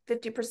hip.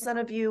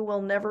 50% of you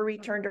will never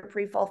return to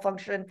pre-fall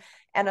function,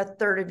 and a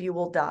third of you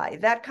will die.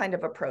 That kind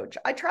of approach.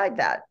 I tried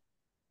that.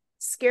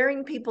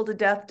 Scaring people to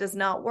death does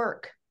not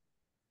work.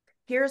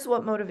 Here's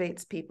what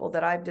motivates people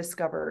that I've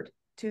discovered.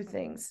 2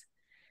 things.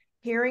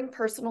 Hearing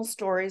personal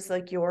stories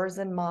like yours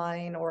and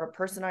mine, or a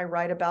person I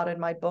write about in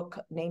my book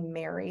named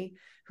Mary,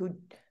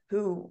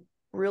 who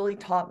really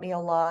taught me a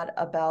lot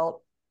about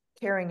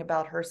caring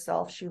about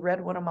herself. She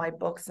read one of my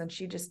books and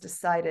she just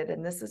decided,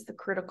 and this is the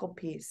critical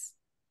piece.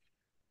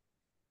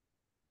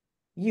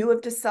 You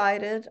have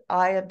decided,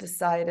 I have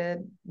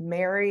decided,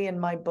 Mary in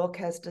my book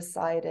has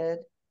decided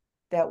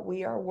that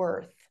we are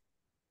worth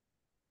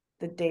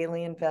the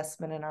daily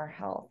investment in our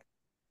health.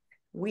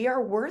 We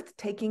are worth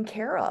taking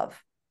care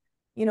of.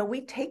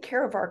 We take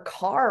care of our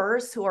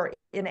cars, who are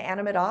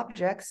inanimate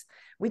objects.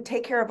 We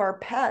take care of our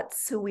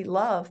pets, who we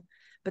love.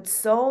 But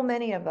so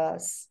many of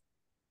us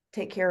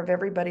take care of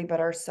everybody but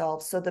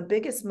ourselves. So the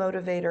biggest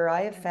motivator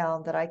I have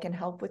found that I can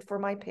help with for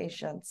my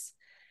patients,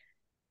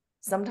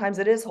 sometimes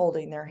it is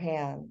holding their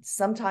hand.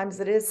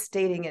 Sometimes it is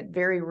stating it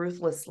very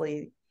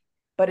ruthlessly,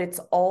 but it's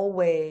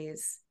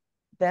always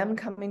them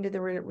coming to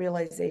the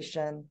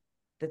realization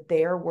that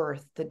they are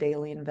worth the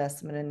daily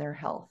investment in their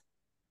health.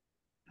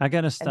 I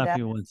got to stop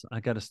you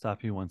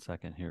 1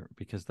 second here,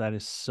 because that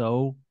is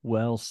so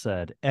well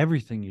said.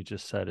 Everything you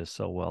just said is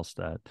so well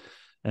said.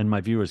 And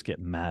my viewers get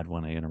mad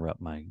when I interrupt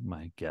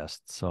my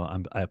guests. So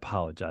I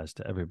apologize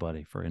to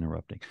everybody for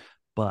interrupting.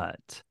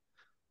 But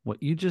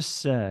what you just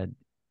said,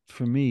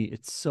 for me,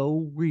 it's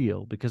so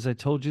real, because I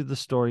told you the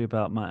story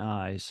about my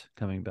eyes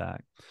coming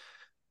back.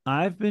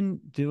 I've been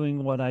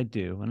doing what I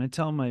do, and I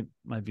tell my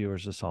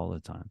viewers this all the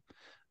time.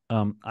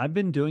 I've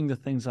been doing the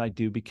things I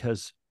do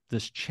because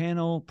this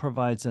channel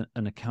provides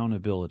an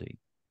accountability,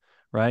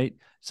 right?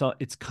 So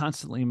it's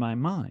constantly in my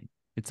mind.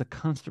 It's a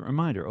constant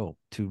reminder. Oh,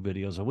 2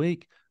 videos a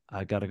week.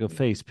 I got to go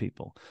face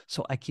people.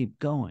 So I keep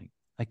going.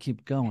 I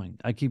keep going.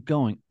 I keep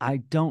going. I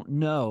don't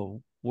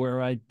know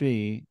where I'd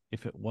be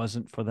if it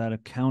wasn't for that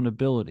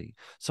accountability.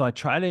 So I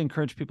try to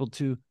encourage people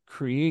to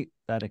create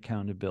that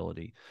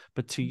accountability.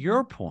 But to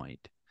your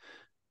point,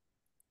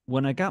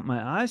 when I got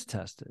my eyes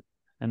tested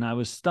and I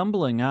was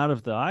stumbling out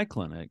of the eye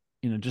clinic,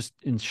 just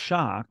in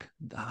shock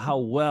how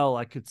well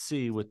I could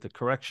see with the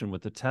correction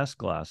with the test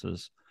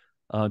glasses.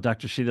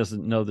 Dr. She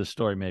doesn't know this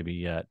story maybe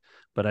yet,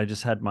 but I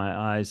just had my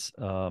eyes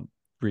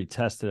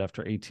retested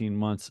after 18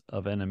 months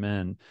of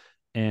NMN,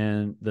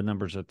 and the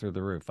numbers are through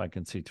the roof. I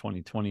can see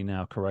 20/20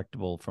 now,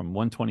 correctable from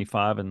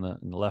 125 in the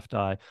left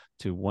eye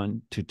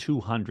to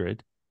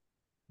 200.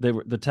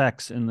 The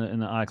techs in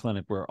the eye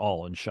clinic were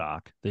all in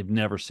shock. They've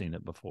never seen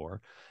it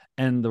before.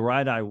 And the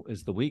right eye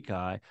is the weak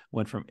eye,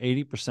 went from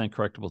 80%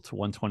 correctable to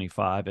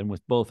 125. And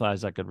with both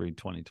eyes, I could read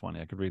 20/20.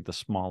 I could read the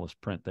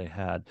smallest print they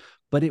had.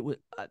 But it was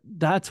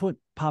that's what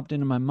popped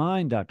into my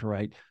mind, Dr.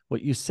 Wright,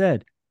 what you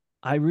said.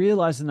 I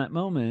realized in that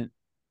moment,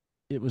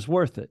 it was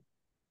worth it.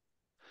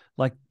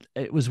 Like,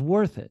 it was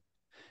worth it.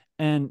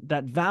 And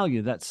that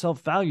value, that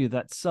self-value,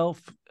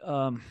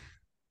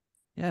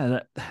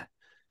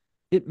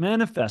 it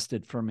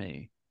manifested for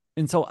me.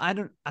 And so I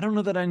don't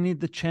know that I need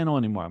the channel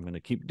anymore. I'm going to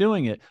keep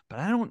doing it, but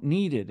I don't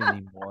need it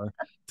anymore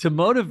to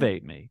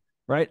motivate me,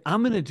 right?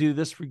 I'm going to do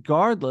this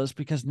regardless,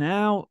 because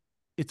now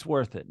it's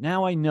worth it.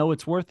 Now I know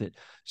it's worth it.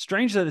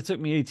 Strange that it took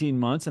me 18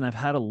 months and I've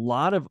had a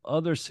lot of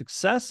other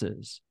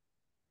successes,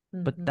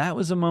 but that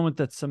was a moment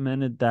that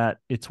cemented that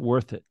it's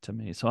worth it to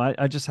me. So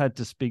I just had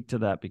to speak to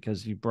that,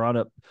 because you brought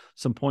up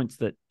some points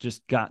that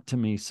just got to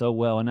me so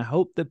well. And I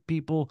hope that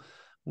people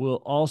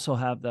will also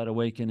have that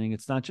awakening.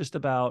 It's not just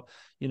about,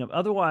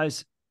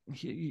 otherwise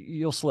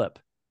you'll slip,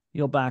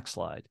 you'll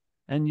backslide,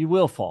 and you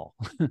will fall.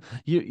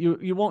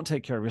 You won't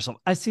take care of yourself.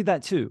 I see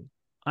that too.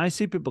 I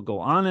see people go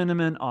on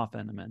NMN, off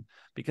NMN,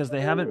 because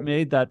they haven't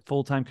made that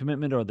full-time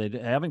commitment, or they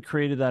haven't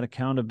created that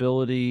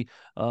accountability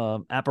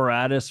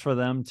apparatus for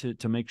them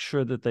to make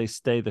sure that they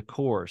stay the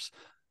course.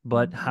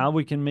 but how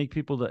we can make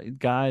people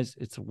guys,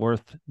 it's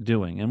worth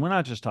doing. And we're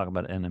not just talking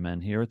about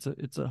NMN here. It's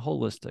a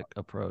holistic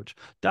approach.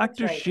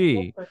 Dr. Right.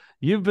 Shi,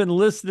 you've been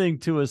listening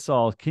to us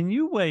all. Can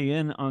you weigh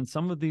in on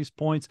some of these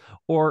points,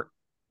 or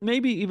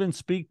maybe even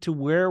speak to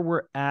where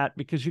we're at,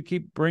 because you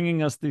keep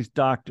bringing us these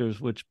doctors,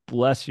 which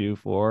bless you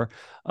for,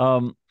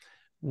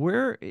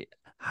 where,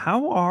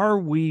 how are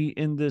we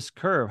in this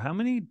curve? How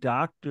many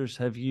doctors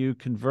have you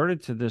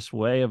converted to this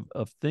way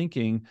of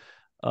thinking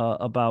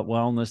about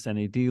wellness,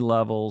 NAD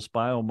levels,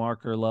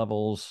 biomarker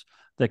levels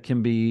that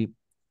can be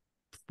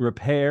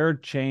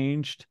repaired,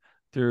 changed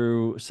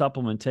through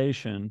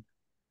supplementation?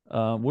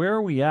 Where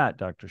are we at,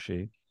 Dr.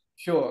 Shi?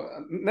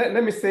 Sure.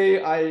 Let me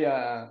say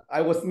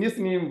I was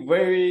listening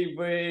very,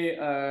 very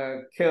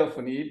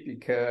carefully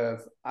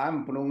because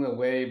I'm blown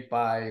away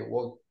by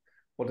what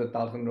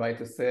Dr.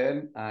 Wright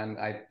said, and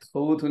I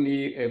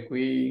totally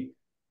agree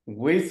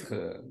with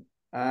her.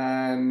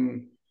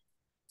 And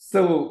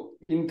so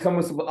in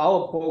terms of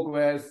our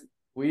progress,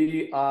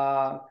 we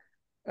are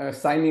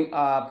signing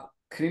up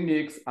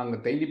clinics on a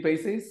daily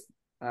basis.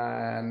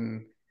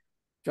 And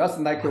just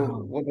like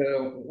what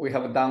we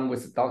have done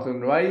with Dr.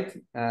 Wright,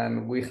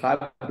 and we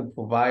have to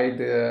provide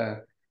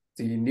the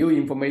new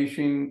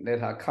information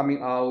that are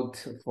coming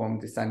out from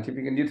the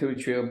scientific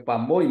literature, but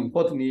more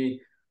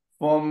importantly,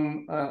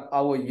 from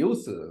our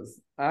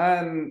users,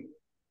 and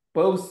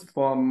both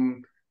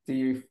from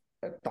the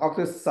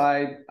doctor's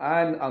side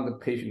and on the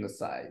patient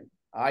side.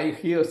 I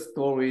hear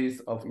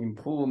stories of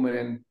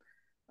improvement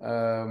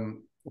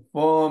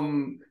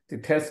from the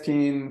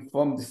testing,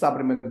 from the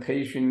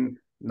supplementation,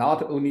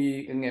 not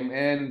only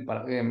NMN,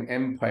 but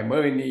NMN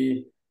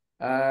primarily.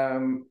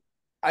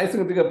 I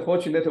think the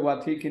approach that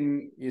we're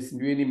taking is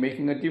really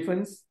making a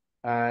difference,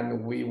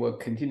 and we will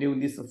continue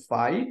this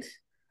fight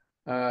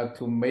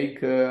to make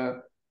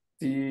the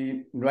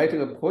right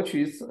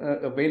approaches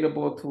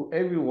available to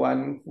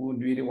everyone who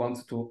really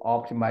wants to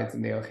optimize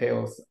their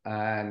health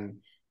and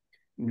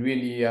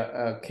really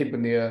keep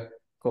their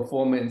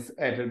performance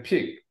at the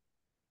peak.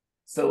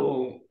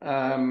 So,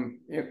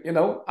 you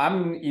know,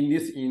 I'm in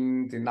this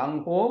in the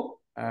long haul,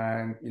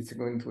 and it's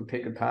going to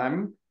take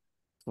time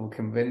to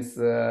convince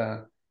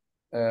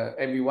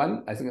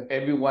everyone. I think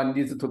everyone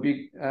needs to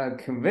be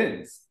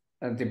convinced.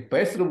 And the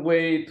best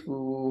way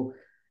to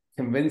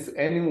convince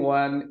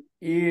anyone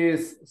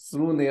is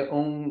through their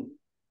own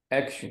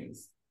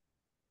actions.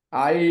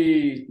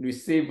 I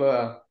receive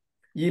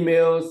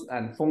emails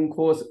and phone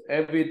calls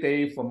every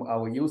day from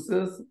our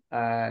users,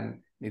 and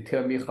they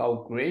tell me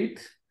how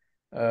great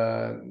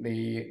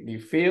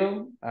they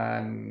feel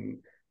and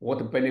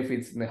what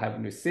benefits they have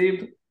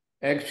received.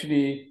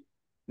 Actually,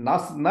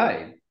 last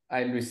night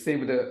I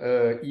received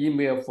an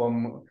email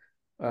from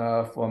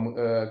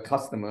a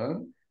customer,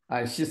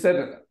 and she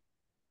said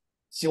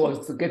she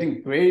was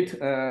getting great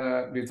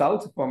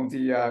results from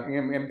the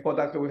NMN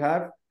product we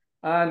have,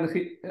 and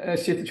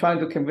she's trying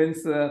to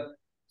convince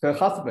her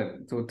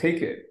husband to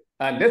take it.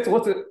 And that's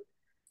what's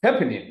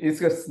happening.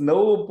 It's a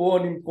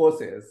snowballing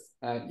process.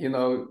 You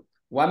know,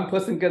 one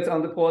person gets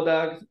on the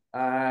product,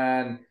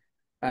 and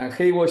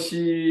he or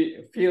she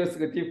feels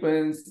the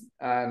difference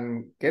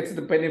and gets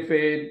the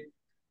benefit,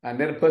 and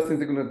that person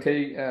is going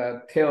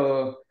to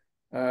tell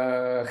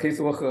his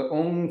or her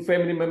own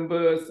family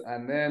members,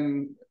 and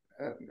then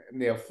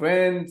their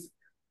friends.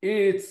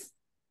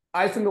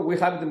 I think we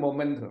have the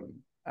momentum,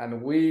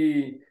 and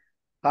we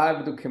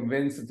have to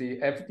convince the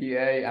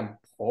FDA and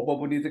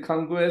probably the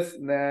Congress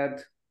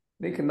that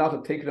they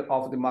cannot take it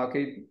off the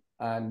market.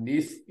 And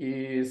this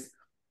is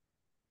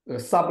a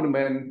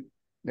supplement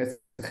that's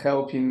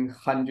helping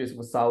hundreds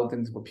of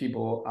thousands of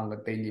people on a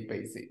daily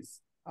basis.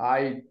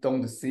 I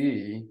don't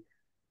see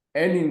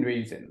any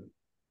reason,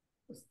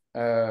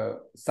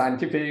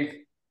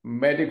 scientific,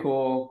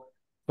 medical,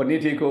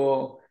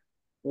 political,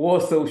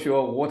 or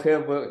social,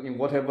 whatever, in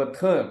whatever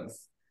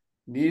terms,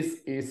 this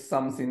is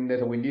something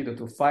that we need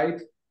to fight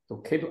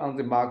to keep on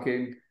the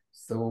market,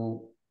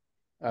 so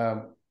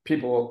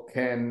people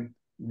can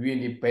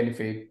really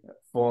benefit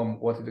from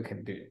what they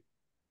can do.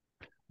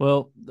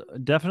 Well,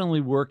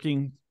 definitely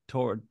working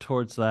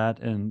towards that,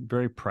 and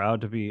very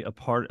proud to be a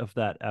part of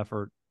that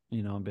effort,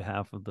 you know, on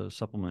behalf of the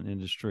supplement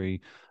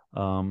industry.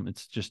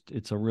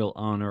 It's a real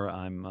honor.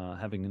 I'm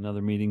having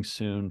another meeting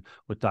soon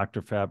with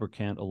Dr.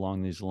 Fabricant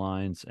along these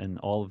lines, and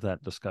all of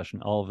that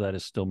discussion, all of that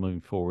is still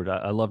moving forward.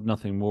 I love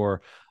nothing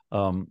more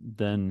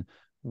than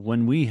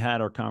when we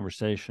had our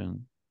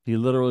conversation, he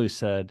literally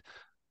said,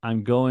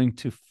 I'm going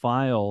to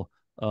file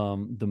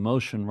the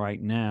motion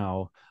right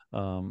now,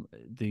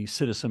 the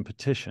citizen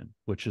petition,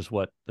 which is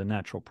what the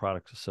Natural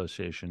Products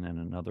Association and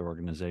another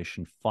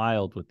organization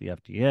filed with the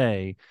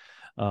FDA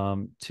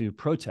to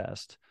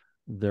protest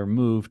their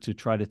move to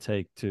try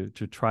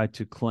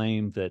to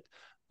claim that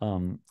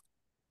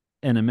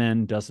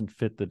NMN doesn't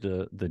fit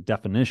the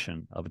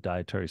definition of a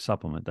dietary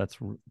supplement. That's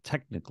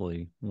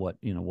technically what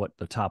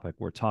the topic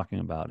we're talking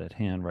about at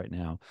hand right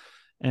now,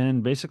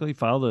 and basically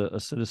filed a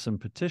citizen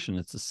petition.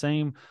 It's the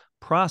same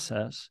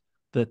process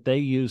that they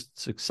used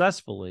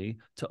successfully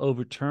to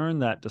overturn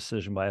that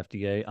decision by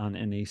FDA on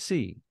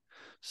NAC.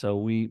 So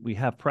we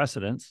have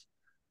precedents,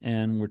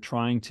 and we're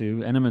trying to.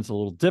 NMN's a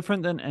little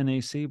different than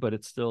NAC, but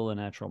it's still a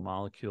natural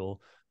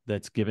molecule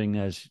that's giving,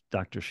 as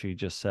Dr. Shi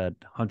just said,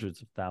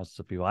 hundreds of thousands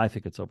of people. I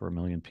think it's over 1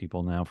 million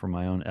people now from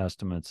my own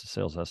estimates,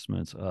 sales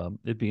estimates.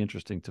 It'd be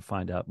interesting to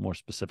find out more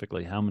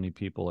specifically how many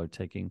people are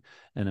taking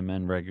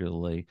NMN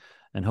regularly,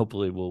 and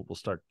hopefully we'll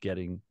start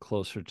getting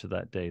closer to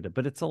that data,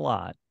 but it's a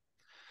lot.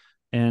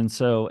 And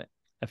so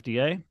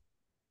FDA,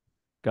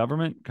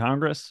 government,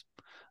 Congress,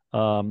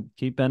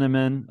 keep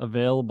NMN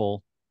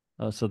available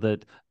so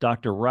that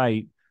Dr.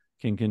 Wright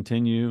can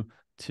continue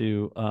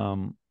to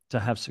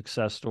have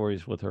success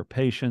stories with her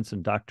patients,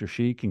 and Dr.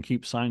 Shi can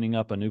keep signing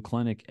up a new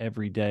clinic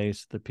every day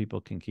so that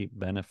people can keep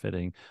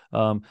benefiting.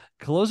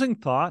 Closing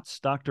thoughts,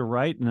 Dr.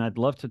 Wright, and I'd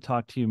love to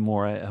talk to you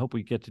more. I hope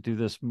we get to do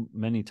this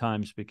many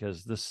times,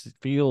 because this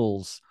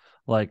feels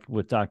like,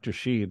 with Dr.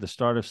 Shi, the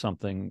start of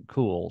something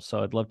cool.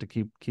 So I'd love to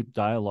keep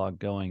dialogue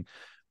going.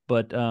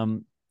 But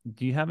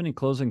do you have any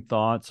closing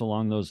thoughts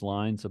along those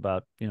lines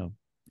about,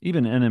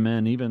 even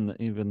NMN,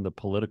 even the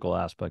political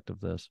aspect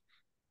of this?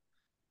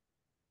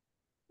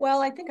 Well,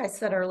 I think I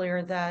said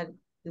earlier that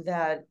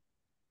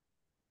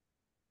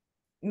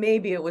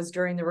maybe it was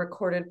during the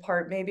recorded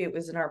part, maybe it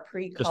was in our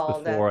pre-call.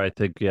 Just before, I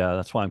think, yeah,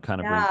 that's why I'm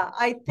kind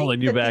of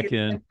pulling you back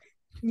in.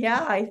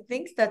 Yeah, I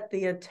think that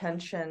the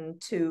attention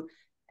to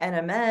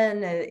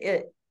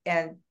NMN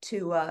and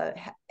to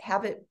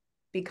have it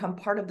become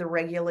part of the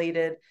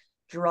regulated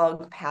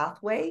drug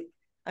pathway.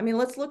 I mean,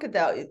 let's look at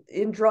that.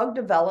 In drug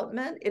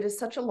development, it is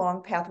such a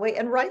long pathway,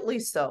 and rightly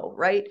so,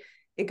 right?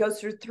 It goes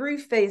through 3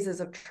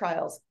 phases of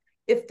trials.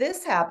 If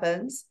this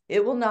happens,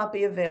 it will not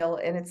be available,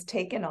 and it's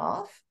taken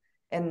off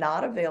and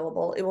not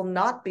available. It will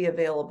not be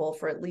available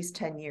for at least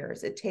 10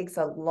 years. It takes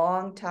a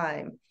long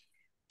time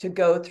to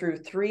go through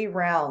 3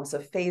 rounds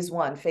of phase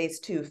 1, phase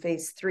 2,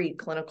 phase 3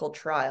 clinical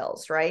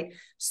trials, right?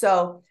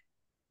 So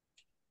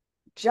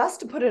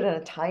just to put it in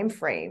a time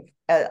frame,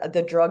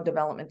 the drug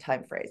development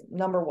time frame,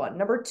 number 1.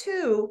 Number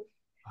 2,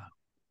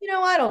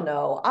 I don't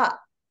know.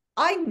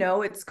 I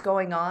know it's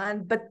going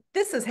on, but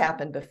this has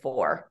happened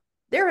before.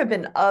 There have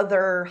been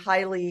other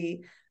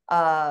highly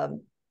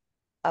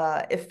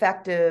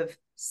effective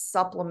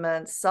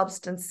supplements,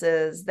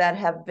 substances that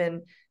have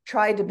been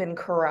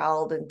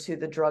corralled into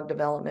the drug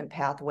development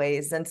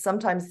pathways. And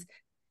sometimes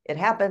it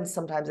happens,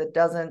 sometimes it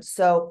doesn't.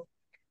 So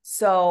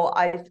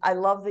I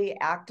love the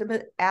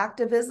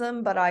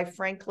activism, but I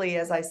frankly,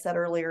 as I said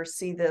earlier,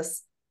 see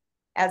this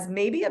as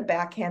maybe a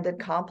backhanded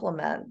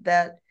compliment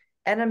that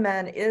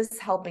NMN is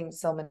helping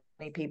so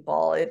many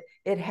people.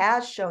 It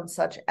has shown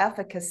such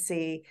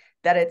efficacy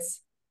that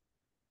it's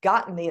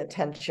gotten the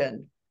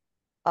attention,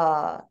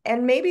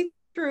 and maybe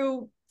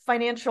through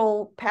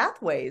financial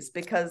pathways,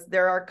 because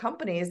there are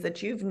companies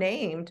that you've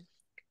named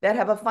that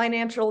have a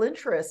financial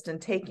interest in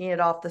taking it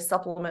off the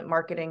supplement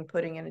marketing,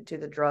 putting it into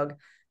the drug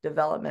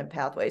development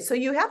pathway. So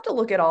you have to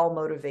look at all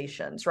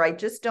motivations, right?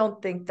 Just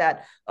don't think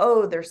that,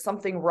 oh, there's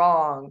something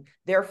wrong,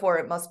 therefore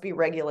it must be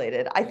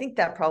regulated. I think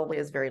that probably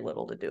has very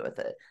little to do with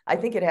it. I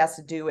think it has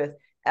to do with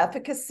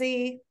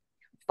efficacy,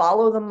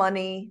 follow the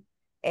money,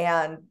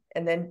 and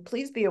then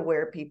please be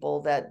aware,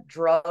 people, that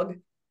drug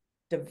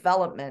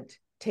development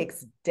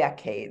takes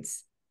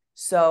decades.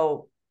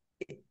 So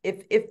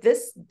if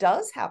this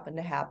does happen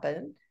to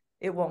happen,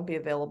 it won't be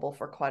available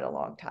for quite a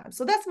long time.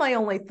 So that's my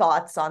only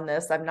thoughts on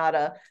this. I'm not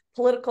a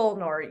political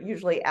nor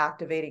usually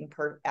active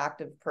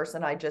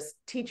person. I just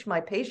teach my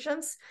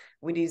patients.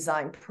 We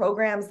design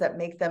programs that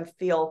make them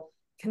feel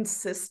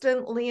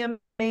consistently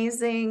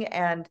amazing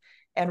and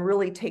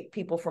really take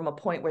people from a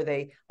point where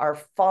they are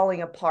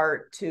falling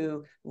apart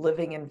to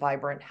living in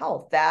vibrant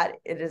health. That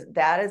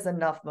is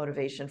enough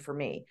motivation for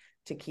me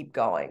to keep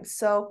going.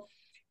 So,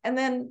 and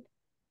then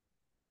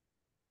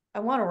I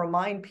want to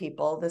remind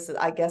people, this is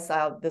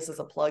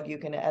a plug you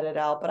can edit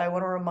out, but I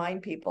want to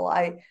remind people,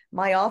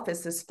 my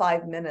office is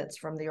 5 minutes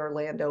from the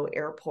Orlando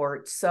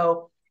airport.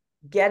 So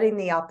getting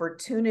the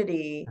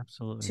opportunity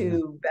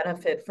to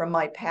benefit from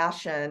my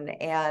passion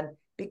and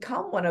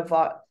become one of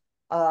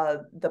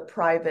the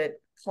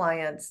private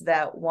clients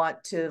that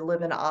want to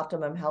live in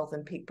optimum health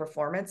and peak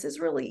performance is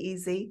really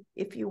easy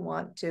if you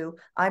want to.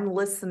 I'm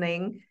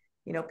listening.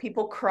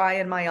 People cry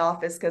in my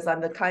office because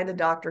I'm the kind of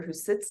doctor who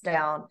sits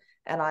down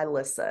and I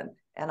listen,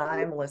 and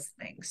I'm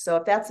listening. So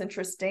if that's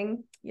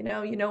interesting, you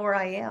know where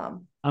I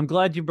am. I'm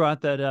glad you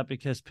brought that up,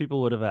 because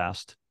people would have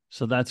asked.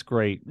 So that's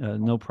great.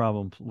 No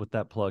problem with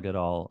that plug at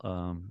all.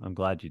 I'm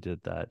glad you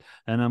did that.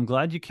 And I'm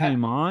glad you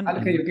came on.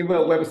 Can you give a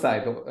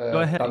website?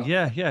 Go ahead.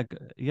 Yeah.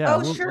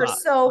 Oh, sure.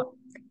 So,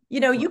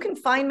 you can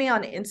find me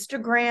on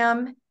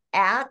Instagram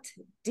at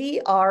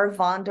Dr.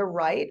 Vonda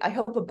Wright. I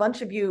hope a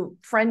bunch of you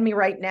friend me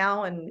right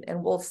now, and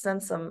I'll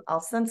send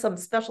some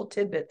special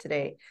tidbit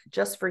today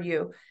just for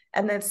you.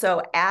 And then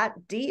so at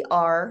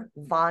Dr.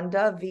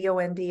 Vonda,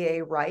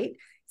 Vonda Wright,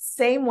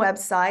 same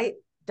website,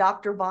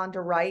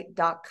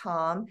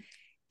 drvondawright.com.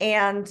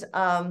 And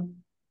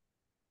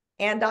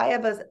I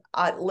have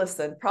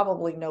listen,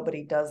 probably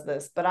nobody does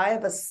this, but I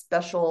have a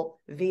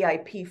special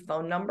VIP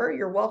phone number.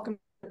 You're welcome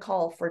to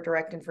call for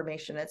direct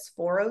information. It's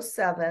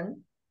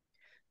 407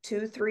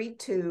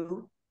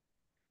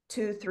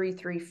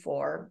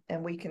 232-2334,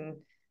 and we can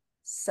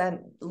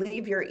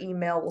leave your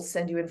email. We'll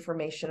send you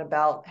information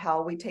about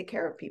how we take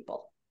care of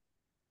people.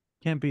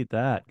 Can't beat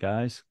that,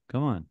 guys.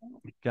 Come on.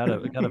 Got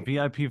a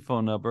VIP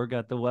phone number,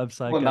 got the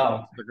website,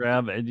 got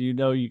Instagram, and you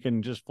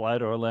can just fly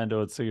to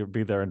Orlando and you'll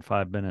be there in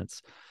 5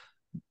 minutes.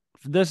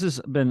 This has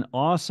been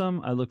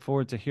awesome. I look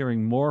forward to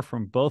hearing more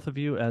from both of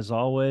you as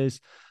always.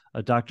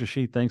 Dr.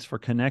 Shi, thanks for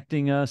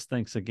connecting us.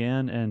 Thanks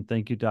again. And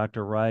thank you,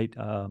 Dr. Wright.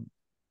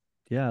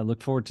 Yeah, I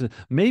look forward to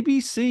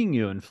maybe seeing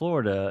you in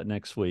Florida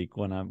next week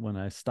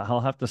I'll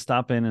have to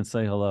stop in and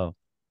say hello.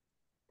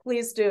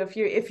 Please do.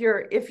 If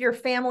your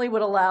family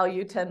would allow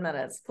you 10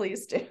 minutes,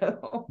 please do.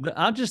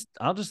 I'll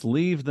just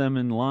leave them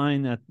in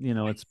line at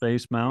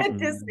Space Mountain. At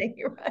Disney,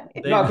 right?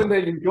 Not going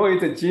to enjoy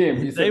the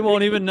gym. They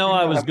won't even know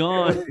I was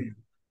gone.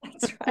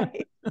 That's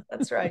right.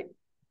 That's right.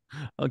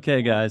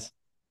 Okay, guys.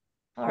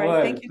 All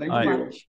right. Thank you so much.